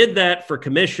 So I did that for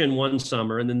commission one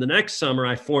summer. And then the next summer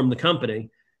I formed the company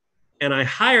and I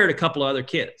hired a couple of other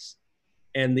kids.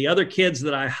 And the other kids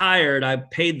that I hired, I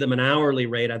paid them an hourly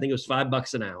rate. I think it was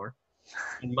 $5 an hour.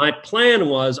 And my plan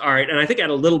was, all right, and I think I had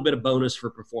a little bit of bonus for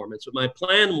performance, but my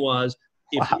plan was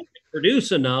if we could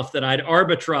produce enough that I'd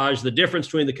arbitrage the difference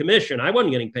between the commission. I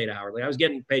wasn't getting paid hourly. I was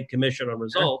getting paid commission on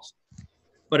results.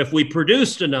 But if we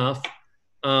produced enough,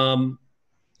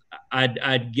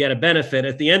 I'd get a benefit.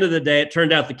 At the end of the day, it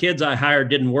turned out the kids I hired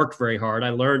didn't work very hard.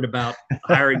 I learned about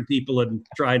hiring people and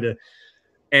trying to,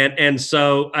 and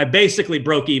so I basically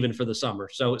broke even for the summer.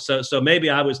 So maybe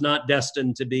I was not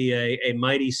destined to be a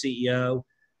mighty CEO,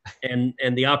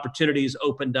 and the opportunities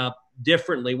opened up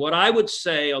differently. What I would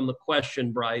say on the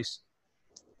question, Bryce,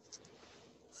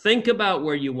 think about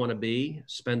where you want to be,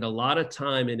 spend a lot of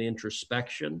time in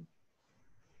introspection,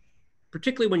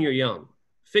 particularly when you're young.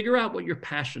 Figure out what your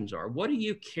passions are. What do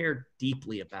you care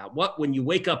deeply about? When you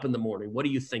wake up in the morning, what are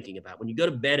you thinking about? When you go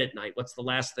to bed at night, what's the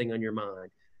last thing on your mind?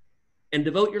 And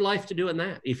devote your life to doing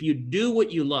that. If you do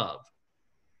what you love,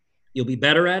 you'll be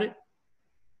better at it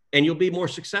and you'll be more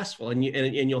successful and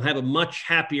you'll have a much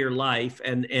happier life.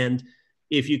 And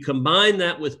if you combine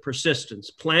that with persistence,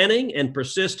 planning and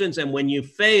persistence, and when you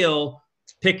fail,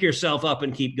 pick yourself up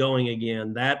and keep going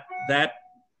again, that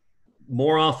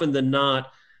more often than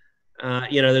not,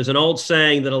 there's an old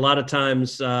saying that a lot of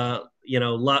times,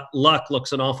 luck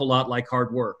looks an awful lot like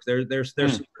hard work. There's some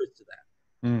truth to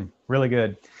that. Really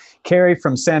good. Carrie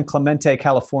from San Clemente,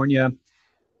 California.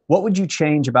 What would you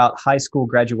change about high school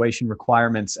graduation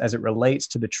requirements as it relates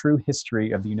to the true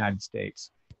history of the United States?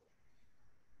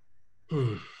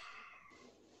 I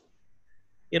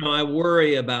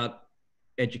worry about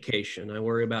education. I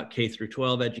worry about K through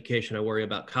 12 education. I worry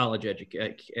about college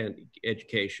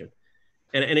education.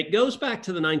 And it goes back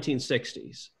to the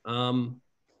 1960s.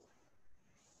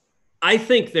 I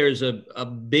think there's a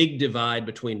big divide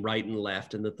between right and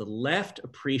left, and that the left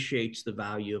appreciates the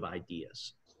value of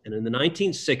ideas. And in the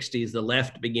 1960s, the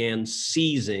left began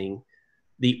seizing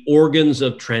the organs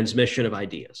of transmission of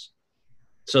ideas.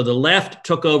 So the left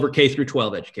took over K through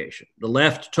 12 education. The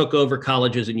left took over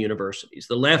colleges and universities.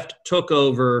 The left took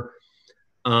over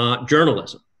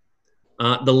journalism.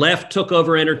 The left took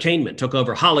over entertainment, took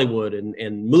over Hollywood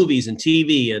and movies and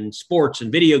TV and sports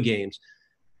and video games.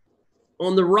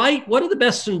 On the right, what do the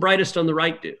best and brightest on the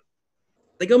right do?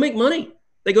 They go make money.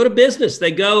 They go to business.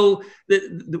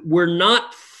 We're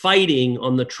not fighting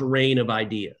on the terrain of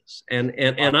ideas.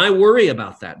 And I worry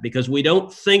about that because we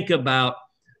don't think about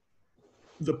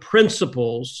the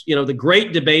principles. The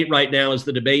great debate right now is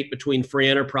the debate between free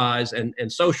enterprise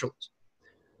and socialism.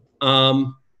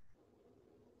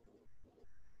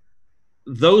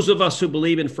 Those of us who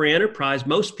believe in free enterprise,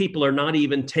 most people are not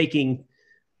even taking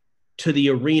to the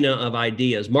arena of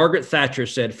ideas. Margaret Thatcher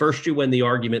said, first you win the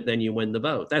argument, then you win the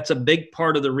vote. That's a big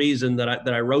part of the reason that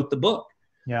I wrote the book,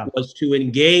 was to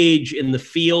engage in the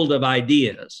field of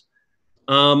ideas.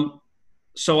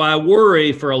 So I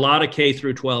worry for a lot of K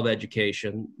through 12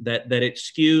 education that it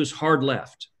skews hard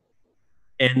left.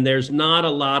 And there's not a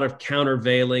lot of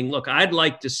countervailing. Look, I'd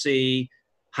like to see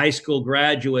high school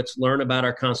graduates learn about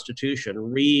our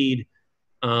Constitution, read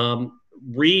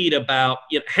about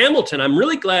Hamilton. I'm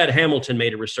really glad Hamilton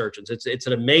made a resurgence. It's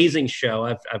an amazing show.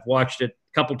 I've watched it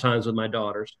a couple times with my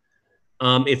daughters.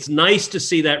 It's nice to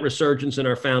see that resurgence in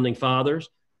our founding fathers.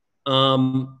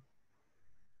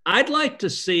 I'd like to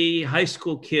see high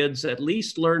school kids at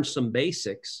least learn some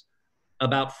basics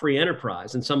about free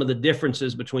enterprise and some of the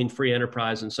differences between free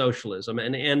enterprise and socialism.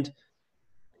 And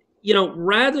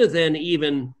rather than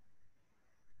even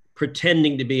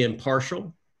pretending to be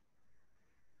impartial,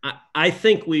 I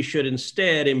think we should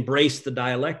instead embrace the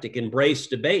dialectic, embrace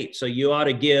debate. So you ought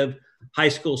to give high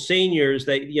school seniors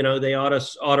they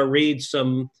ought to read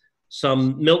some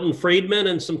Milton Friedman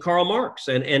and some Karl Marx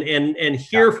and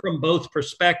hear from both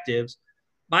perspectives.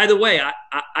 By the way,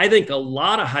 I think a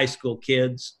lot of high school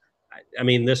kids, I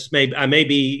may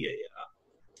be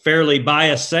fairly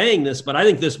biased saying this, but I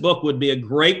think this book would be a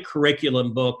great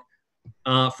curriculum book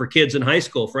for kids in high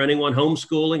school, for anyone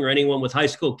homeschooling or anyone with high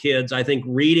school kids. I think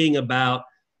reading about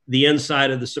the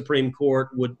inside of the Supreme Court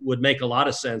would make a lot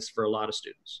of sense for a lot of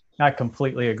students. I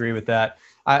completely agree with that.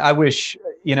 I wish,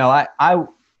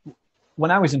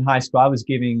 when I was in high school, I was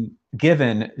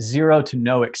given zero to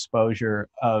no exposure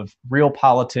of real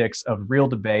politics, of real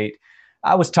debate.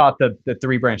 I was taught the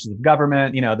three branches of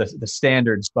government, the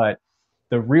standards, but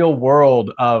the real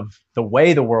world of the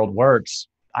way the world works,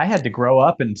 I had to grow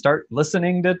up and start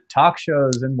listening to talk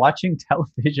shows and watching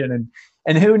television,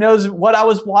 and who knows what I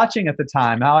was watching at the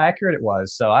time, how accurate it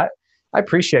was. So I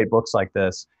appreciate books like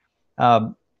this.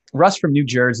 Russ from New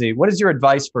Jersey, what is your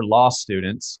advice for law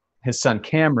students? His son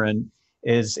Cameron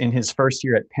is in his first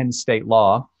year at Penn State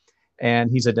Law,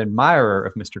 and he's an admirer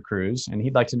of Mr. Cruz, and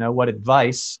he'd like to know what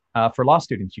advice for law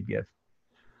students you'd give.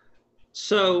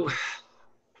 So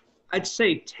I'd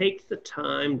say take the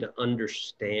time to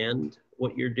understand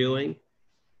what you're doing.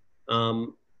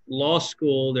 Law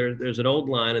school, there's an old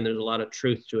line, and there's a lot of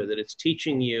truth to it, that it's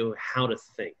teaching you how to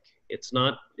think. It's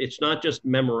not just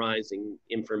memorizing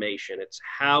information. It's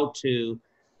how to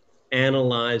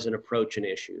analyze and approach an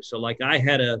issue. So like I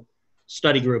had a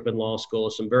study group in law school,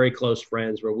 some very close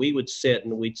friends, where we would sit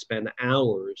and we'd spend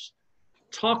hours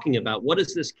talking about, what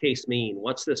does this case mean?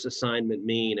 What's this assignment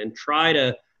mean? And try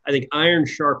to, I think iron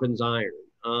sharpens iron.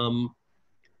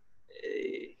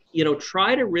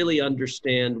 Try to really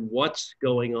understand what's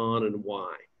going on and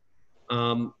why.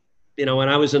 When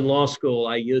I was in law school,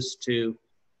 I used to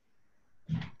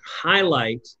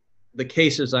highlight the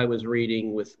cases I was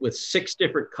reading with 6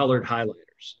 different colored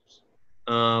highlighters.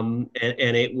 And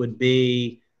it would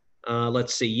be,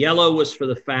 let's see, yellow was for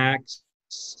the facts,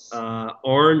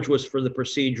 orange was for the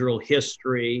procedural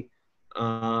history,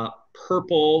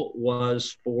 purple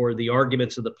was for the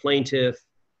arguments of the plaintiff,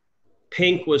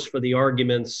 pink was for the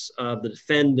arguments of the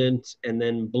defendant, and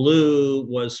then blue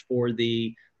was for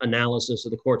the analysis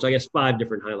of the court. So I guess 5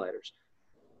 different highlighters.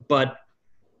 But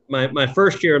my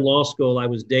first year in law school, I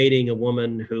was dating a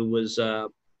woman who was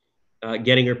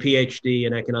getting her PhD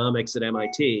in economics at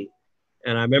MIT.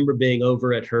 And I remember being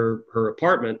over at her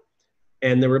apartment,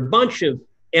 and there were a bunch of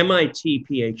MIT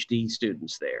PhD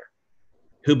students there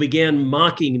who began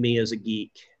mocking me as a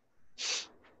geek.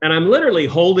 And I'm literally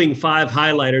holding 5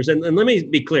 highlighters. And let me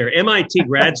be clear, MIT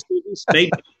grad students may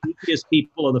be the geekiest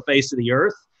people on the face of the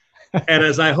earth. And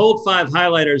as I hold 5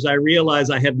 highlighters, I realize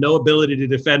I have no ability to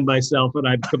defend myself. And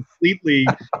I'm completely,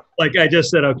 like I just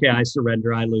said, okay, I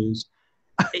surrender, I lose.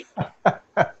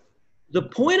 The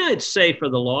point I'd say for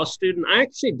the law student, I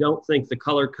actually don't think the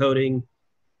color coding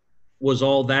was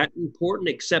all that important,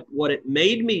 except what it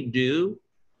made me do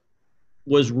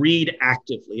was read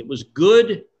actively. It was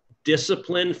good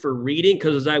discipline for reading,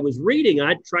 because as I was reading,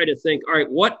 I'd try to think, all right,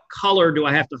 what color do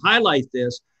I have to highlight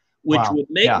this, which would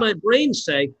make my brain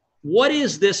say, what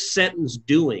is this sentence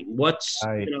doing? What's,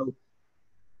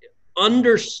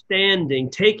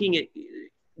 understanding, taking it,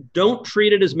 don't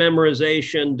treat it as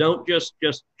memorization. Don't just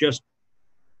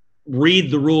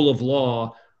read the rule of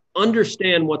law,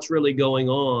 understand what's really going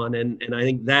on. And I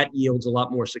think that yields a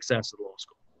lot more success in law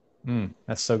school.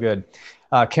 That's so good.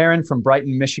 Karen from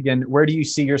Brighton, Michigan, where do you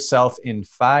see yourself in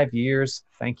 5 years?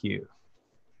 Thank you.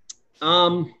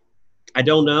 I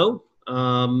don't know.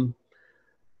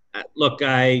 Look,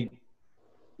 I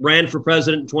ran for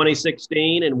president in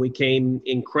 2016, and we came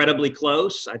incredibly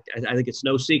close. I think it's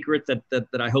no secret that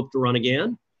I hope to run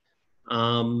again.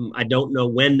 I don't know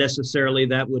when necessarily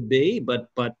that would be, but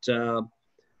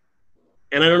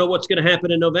and I don't know what's going to happen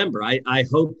in November. I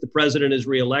hope the president is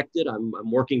reelected. I'm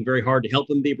working very hard to help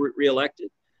him be reelected.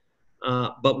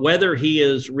 But whether he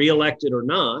is reelected or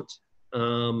not,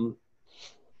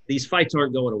 these fights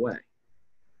aren't going away.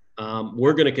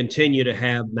 We're going to continue to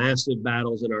have massive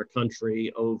battles in our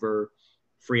country over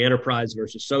free enterprise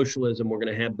versus socialism. We're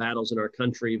going to have battles in our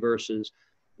country versus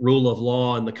rule of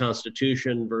law and the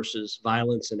Constitution versus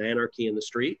violence and anarchy in the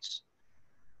streets.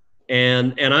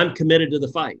 And I'm committed to the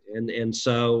fight. And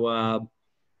so,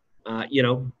 I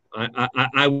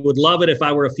would love it if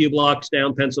I were a few blocks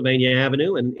down Pennsylvania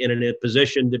Avenue and in a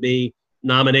position to be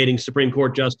nominating Supreme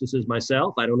Court justices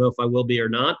myself. I don't know if I will be or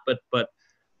not, but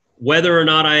whether or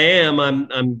not I am,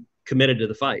 I'm committed to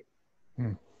the fight.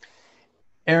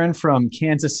 Aaron from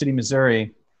Kansas City,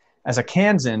 Missouri. As a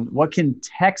Kansan, what can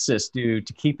Texas do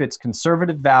to keep its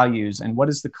conservative values, and what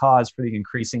is the cause for the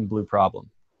increasing blue problem?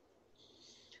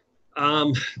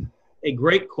 A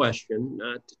great question.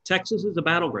 Texas is a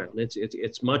battleground.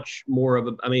 It's much more of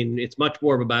a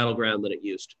battleground than it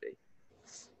used to be.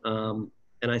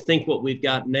 And I think what we've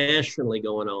got nationally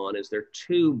going on is there are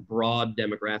 2 broad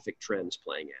demographic trends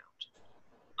playing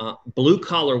out. Blue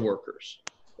collar workers,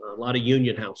 a lot of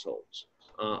union households,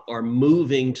 are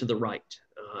moving to the right.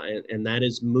 And that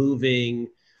is moving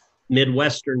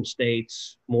Midwestern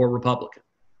states more Republican.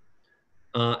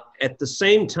 At the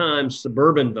same time,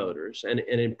 suburban voters, and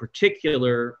in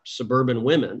particular suburban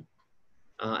women,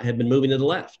 have been moving to the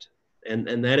left.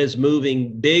 And that is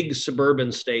moving big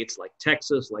suburban states like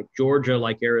Texas, like Georgia,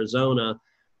 like Arizona.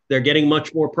 They're getting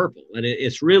much more purple. And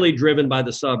it's really driven by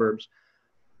the suburbs.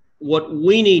 what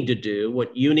we need to do,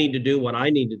 what you need to do, what I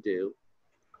need to do,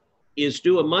 is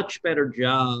do a much better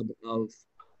job of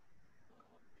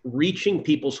reaching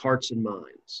people's hearts and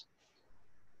minds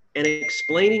and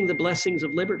explaining the blessings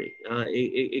of liberty,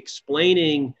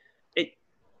 explaining it.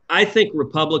 I think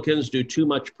Republicans do too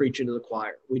much preaching to the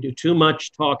choir. We do too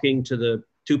much talking to the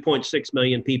 2.6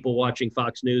 million people watching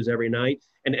Fox News every night.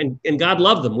 And God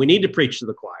love them. We need to preach to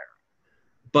the choir.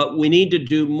 But we need to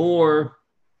do more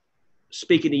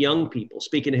speaking to young people,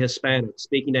 speaking to Hispanics,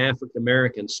 speaking to African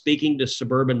Americans, speaking to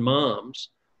suburban moms,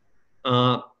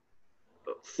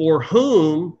 for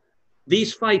whom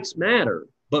these fights matter.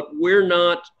 But we're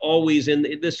not always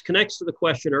in. This connects to the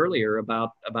question earlier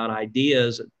about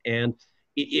ideas, and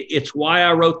it's why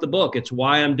I wrote the book. It's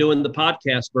why I'm doing the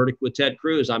podcast, Verdict with Ted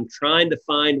Cruz. I'm trying to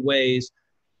find ways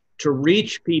to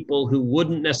reach people who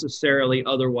wouldn't necessarily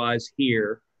otherwise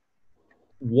hear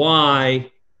why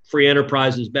free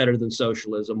enterprise is better than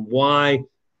socialism, why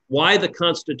the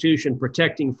Constitution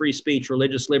protecting free speech,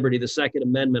 religious liberty, the Second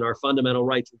Amendment, our fundamental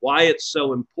rights, why it's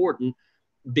so important,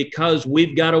 because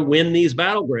we've got to win these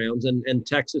battlegrounds, and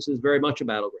Texas is very much a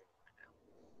battleground.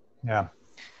 Yeah.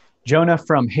 Jonah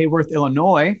from Hayworth,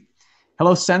 Illinois.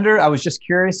 Hello, Senator. I was just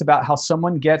curious about how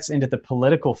someone gets into the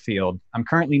political field. I'm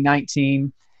currently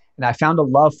 19, and I found a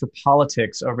love for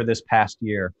politics over this past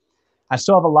year. I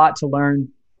still have a lot to learn,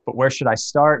 but where should I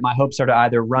start? My hopes are to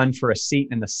either run for a seat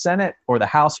in the Senate or the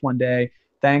House one day.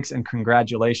 Thanks and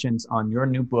congratulations on your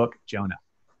new book, Jonah.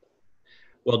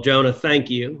 Well, Jonah, thank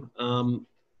you.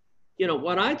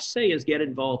 What I'd say is get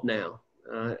involved now.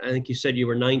 I think you said you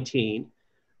were 19.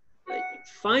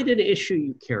 Find an issue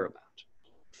you care about.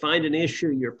 Find an issue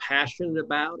you're passionate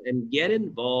about and get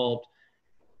involved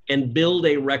and build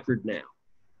a record now.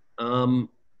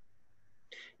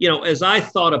 As I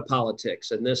thought of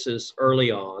politics, and this is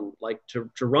early on, like to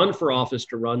run for office,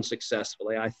 to run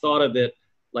successfully, I thought of it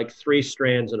like 3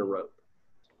 strands in a rope.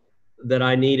 That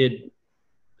I needed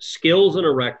skills and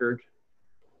a record,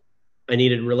 I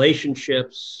needed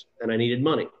relationships, and I needed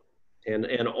money.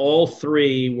 And all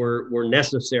 3 were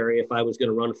necessary if I was going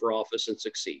to run for office and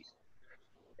succeed.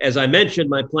 As I mentioned,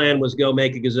 my plan was go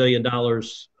make $1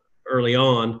 gazillion early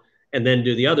on and then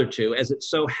do the other 2. As it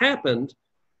so happened,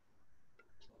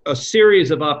 a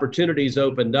series of opportunities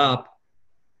opened up,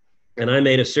 and I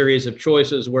made a series of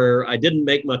choices where I didn't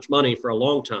make much money for a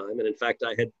long time. And in fact,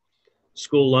 I had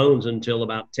school loans until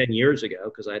about 10 years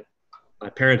ago because my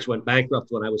parents went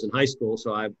bankrupt when I was in high school.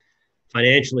 So I've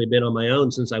financially been on my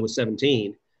own since I was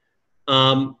 17.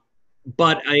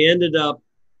 But I ended up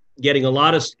getting a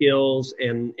lot of skills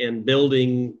and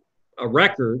building a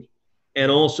record and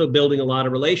also building a lot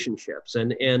of relationships.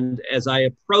 And as I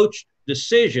approached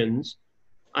decisions,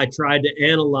 I tried to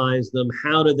analyze them.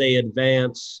 How do they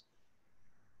advance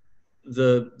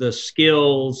the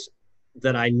skills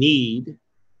that I need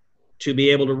to be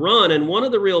able to run? And one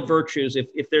of the real virtues,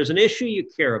 if there's an issue you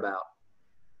care about,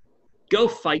 go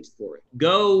fight for it.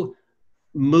 Go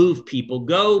move people.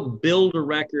 Go build a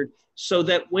record so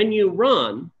that when you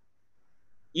run,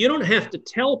 you don't have to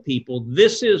tell people,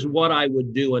 this is what I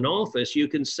would do in office. You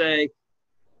can say,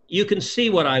 you can see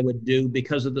what I would do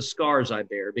because of the scars I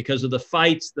bear, because of the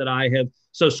fights that I have.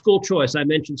 So school choice, I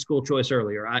mentioned school choice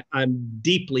earlier. I'm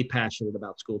deeply passionate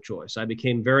about school choice. I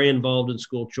became very involved in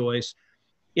school choice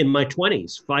in my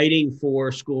 20s, fighting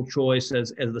for school choice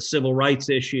as the civil rights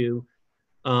issue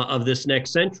of this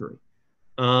next century.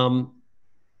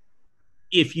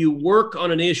 If you work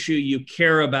on an issue you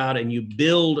care about and you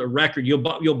build a record,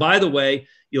 you'll by the way,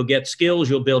 you'll get skills,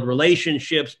 you'll build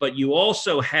relationships, but you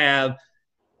also have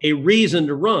a reason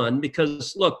to run,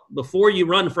 because look, before you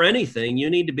run for anything, you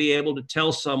need to be able to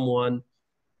tell someone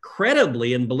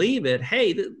credibly and believe it.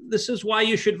 Hey, this is why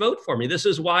you should vote for me. This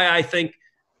is why I think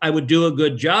I would do a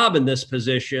good job in this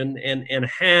position, and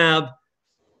have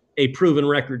a proven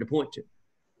record to point to.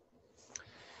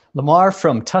 Lamar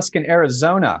from Tucson,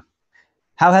 Arizona.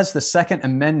 How has the Second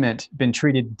Amendment been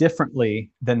treated differently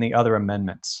than the other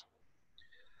amendments?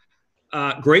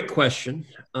 Great question.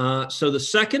 So the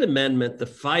Second Amendment, the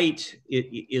fight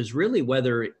is really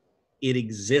whether it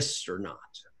exists or not.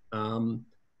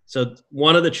 So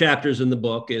one of the chapters in the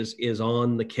book is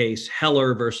on the case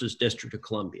Heller versus District of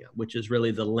Columbia, which is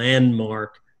really the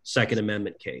landmark Second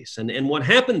Amendment case. And what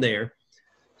happened there,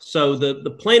 so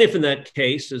the plaintiff in that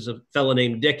case is a fellow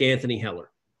named Dick Anthony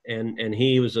Heller. And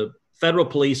he was a federal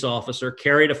police officer,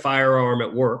 carried a firearm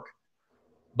at work.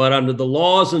 But under the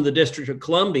laws in the District of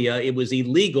Columbia, it was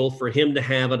illegal for him to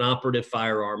have an operative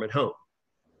firearm at home.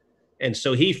 And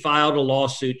so he filed a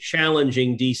lawsuit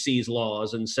challenging DC's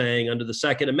laws and saying, under the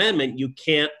Second Amendment, you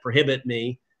can't prohibit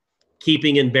me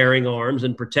keeping and bearing arms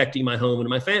and protecting my home and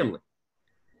my family.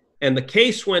 And the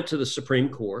case went to the Supreme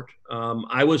Court.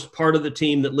 I was part of the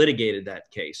team that litigated that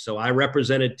case. So I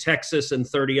represented Texas and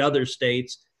 30 other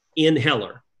states in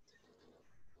Heller.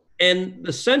 And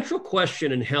the central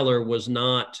question in Heller was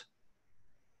not,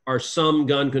 are some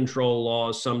gun control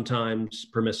laws sometimes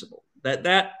permissible?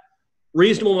 That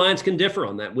reasonable minds can differ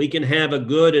on that. We can have a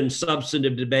good and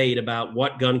substantive debate about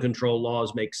what gun control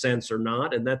laws make sense or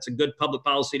not, and that's a good public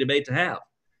policy debate to have.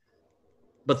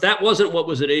 But that wasn't what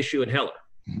was at issue in Heller.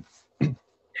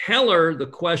 Heller, the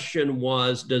question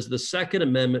was, does the Second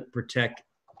Amendment protect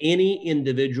any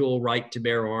individual right to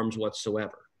bear arms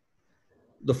whatsoever?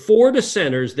 The four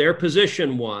dissenters, their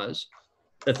position was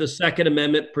that the Second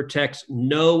Amendment protects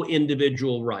no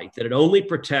individual right, that it only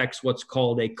protects what's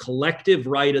called a collective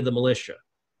right of the militia,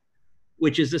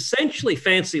 which is essentially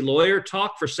fancy lawyer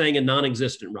talk for saying a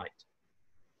non-existent right.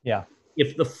 Yeah.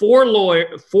 If the four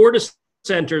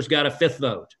dissenters got a fifth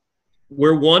vote,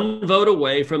 we're one vote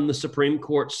away from the Supreme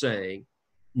Court saying,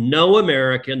 no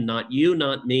American, not you,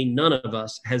 not me, none of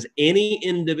us, has any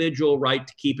individual right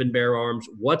to keep and bear arms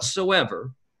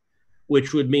whatsoever,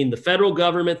 which would mean the federal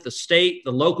government, the state,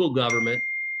 the local government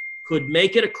could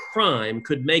make it a crime,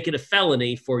 could make it a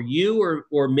felony for you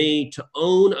or me to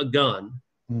own a gun,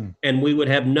 and we would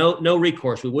have no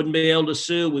recourse. We wouldn't be able to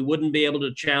sue. We wouldn't be able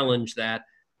to challenge that.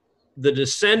 The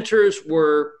dissenters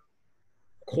were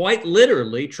quite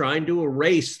literally trying to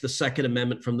erase the Second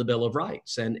Amendment from the Bill of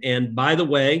Rights. And by the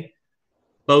way,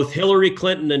 both Hillary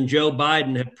Clinton and Joe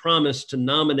Biden have promised to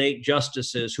nominate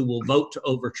justices who will vote to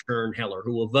overturn Heller,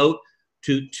 who will vote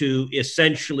to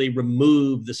essentially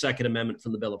remove the Second Amendment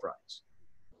from the Bill of Rights.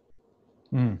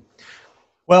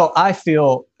 Well, I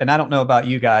feel, and I don't know about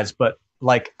you guys, but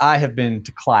like I have been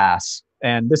to class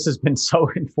and this has been so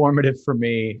informative for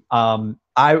me.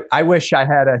 I wish I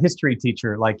had a history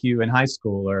teacher like you in high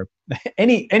school or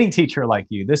any teacher like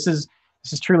you. This has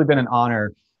truly been an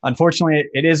honor. Unfortunately,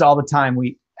 it is all the time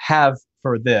we have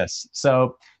for this.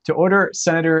 So to order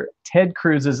Senator Ted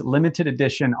Cruz's limited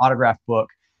edition autograph book,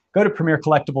 go to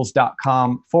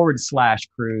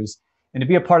premiercollectibles.com/Cruz. And to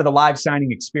be a part of the live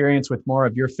signing experience with more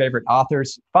of your favorite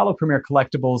authors, follow Premier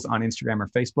Collectibles on Instagram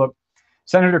or Facebook.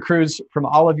 Senator Cruz, from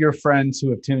all of your friends who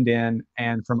have tuned in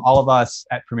and from all of us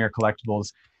at Premier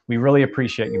Collectibles, we really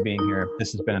appreciate you being here.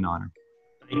 This has been an honor.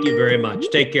 Thank you very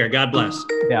much. Take care. God bless.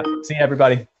 Yeah. See you,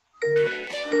 everybody.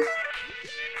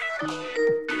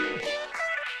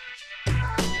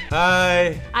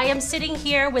 Hi. I am sitting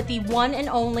here with the one and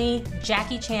only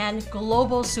Jackie Chan,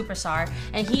 global superstar,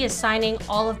 and he is signing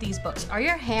all of these books. Are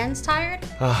your hands tired?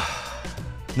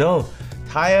 No,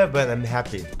 tired, but I'm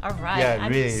happy. All right. Yeah,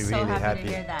 I'm really, so really happy to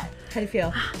hear that. How do you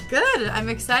feel? Good. I'm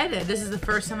excited. This is the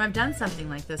first time I've done something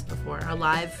like this before, a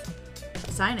live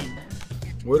signing.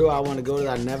 Where do I want to go that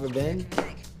I've never been?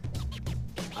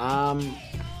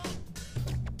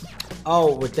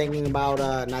 Oh, we're thinking about,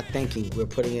 not thinking, we're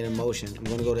putting it in motion. I'm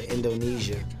going to go to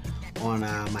Indonesia on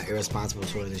my Irresponsible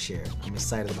tour this year. I'm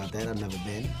excited about that. I've never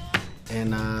been.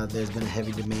 And there's been a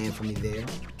heavy demand for me there.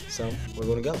 So we're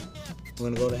going to go. We're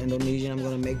going to go to Indonesia and I'm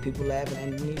going to make people laugh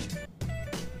in Indonesia.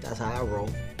 That's how I roll.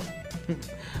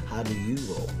 How do you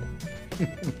roll?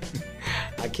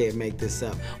 I can't make this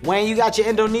up. Wayne, you got your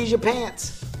Indonesia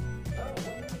pants?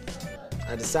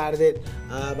 I decided it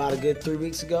about a good 3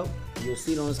 weeks ago. You'll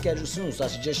see it on the schedule soon, so I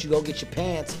suggest you go get your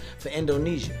pants for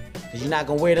Indonesia, because you're not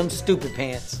going to wear them stupid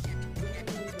pants.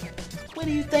 Where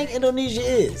do you think Indonesia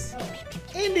is?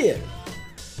 India.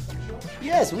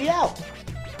 Yes, we out.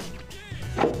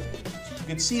 You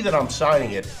can see that I'm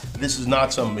signing it. This is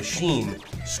not some machine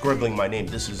scribbling my name.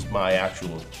 This is my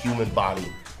actual human body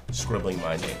scribbling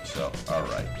my name. So, all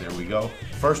right, there we go.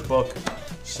 First book,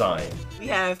 signed. We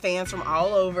have fans from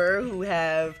all over who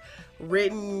have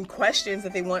written questions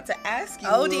that they want to ask you.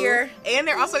 Oh dear. And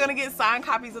they're also going to get signed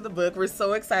copies of the book. We're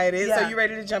so excited. Yeah. So you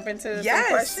ready to jump into some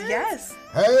questions? Yes.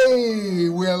 Hey,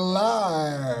 we're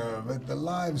live at the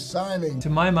live signing.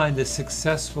 To my mind, the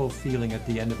successful feeling at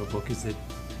the end of a book is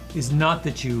not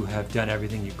that you have done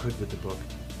everything you could with the book,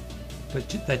 but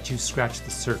that you scratched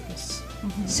the surface.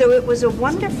 So it was a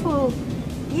wonderful,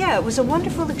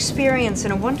 experience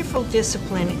and a wonderful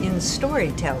discipline in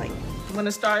storytelling. I'm going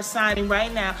to start signing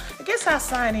right now. I guess I'll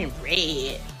sign in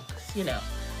red. You know,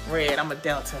 red. I'm a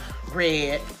Delta.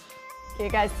 Red. Can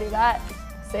you guys see that?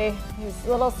 See, there's a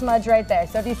little smudge right there.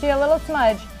 So if you see a little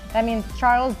smudge, that means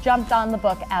Charles jumped on the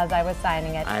book as I was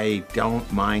signing it. I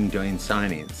don't mind doing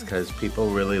signings because people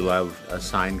really love a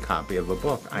signed copy of a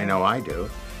book. I know I do.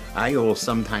 I will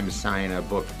sometimes sign a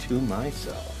book to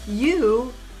myself.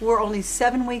 You were only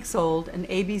 7 weeks old and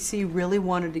ABC really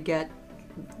wanted to get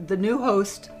the new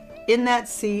host in that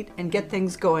seat and get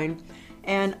things going.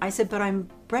 And I said, but I'm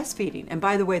breastfeeding. And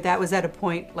by the way, that was at a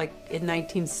point like in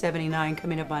 1979,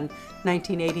 coming up on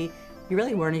 1980, you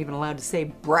really weren't even allowed to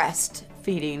say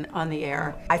breastfeeding on the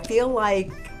air. I feel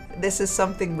like this is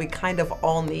something we kind of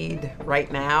all need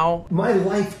right now. My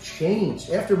life changed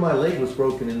after my leg was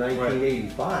broken in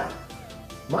 1985.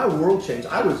 My world changed.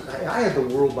 I had the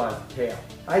world by the tail.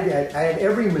 I had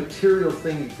every material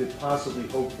thing you could possibly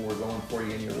hope for going for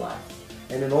you in your life.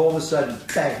 And then all of a sudden,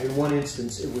 bang, in one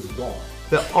instance, it was gone.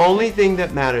 The only thing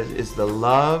that matters is the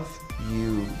love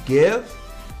you give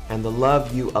and the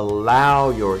love you allow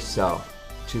yourself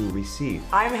to receive.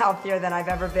 I'm healthier than I've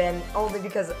ever been, only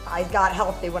because I got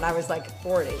healthy when I was like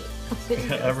 40. Thank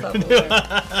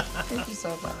you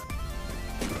so much.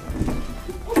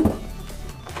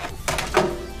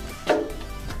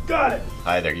 Got it.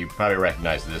 Hi there. You probably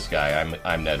recognize this guy.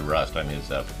 I'm Ned Rust. I'm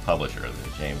his publisher,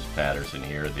 James Patterson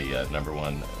here, the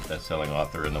 #1 best-selling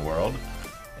author in the world.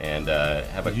 And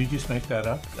did you just make that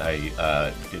up? I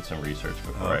did some research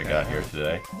before I got here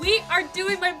today. We are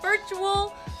doing my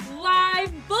virtual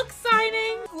live book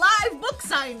signing. Live book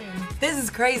signing. This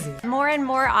is crazy. More and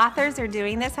more authors are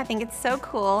doing this. I think it's so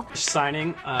cool.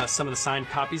 Signing some of the signed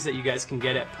copies that you guys can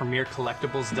get at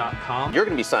premiercollectibles.com. You're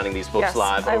going to be signing these books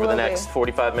live over the next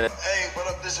 45 minutes. Hey, what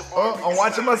up, this is I'm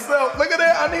watching myself. Look at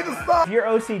that. I need to stop. If you're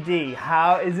OCD,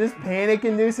 how is this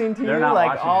panic-inducing to They're you? not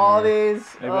Like all these?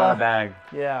 They've got a bag.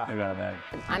 Yeah. They've got a bag.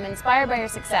 I'm inspired by your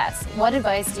success. What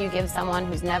advice do you give someone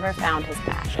who's never found his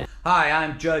passion? Hi,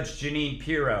 I'm Judge Janine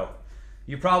Pirro.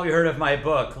 You probably heard of my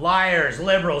book, Liars,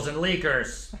 Liberals, and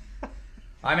Leakers.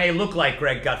 I may look like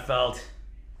Greg Gutfeld,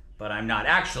 but I'm not.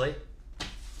 Actually,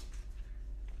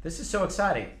 this is so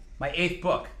exciting. My 8th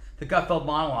book, The Gutfeld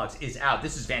Monologues, is out.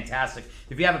 This is fantastic.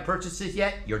 If you haven't purchased it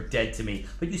yet, you're dead to me.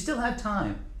 But you still have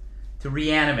time to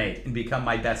reanimate and become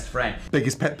my best friend.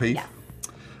 Biggest pet peeve?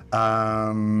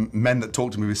 Men that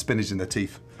talk to me with spinach in their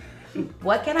teeth.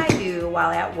 What can I do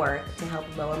while at work to help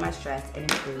lower my stress and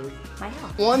improve my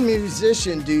health? One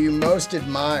musician do you most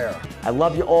admire? I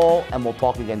love you all, and we'll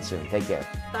talk again soon. Take care.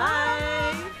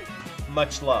 Bye.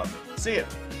 Much love. See you.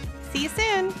 See you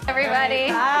soon, everybody.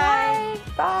 Bye.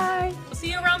 Bye. We'll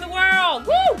see you around the world.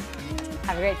 Woo!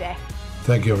 Have a great day.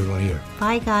 Thank you, everyone here.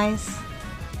 Bye, guys.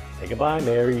 Say goodbye,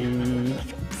 Mary.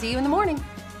 See you in the morning.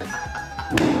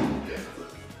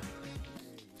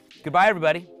 Goodbye,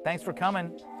 everybody. Thanks for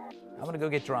coming. I'm gonna go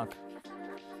get drunk.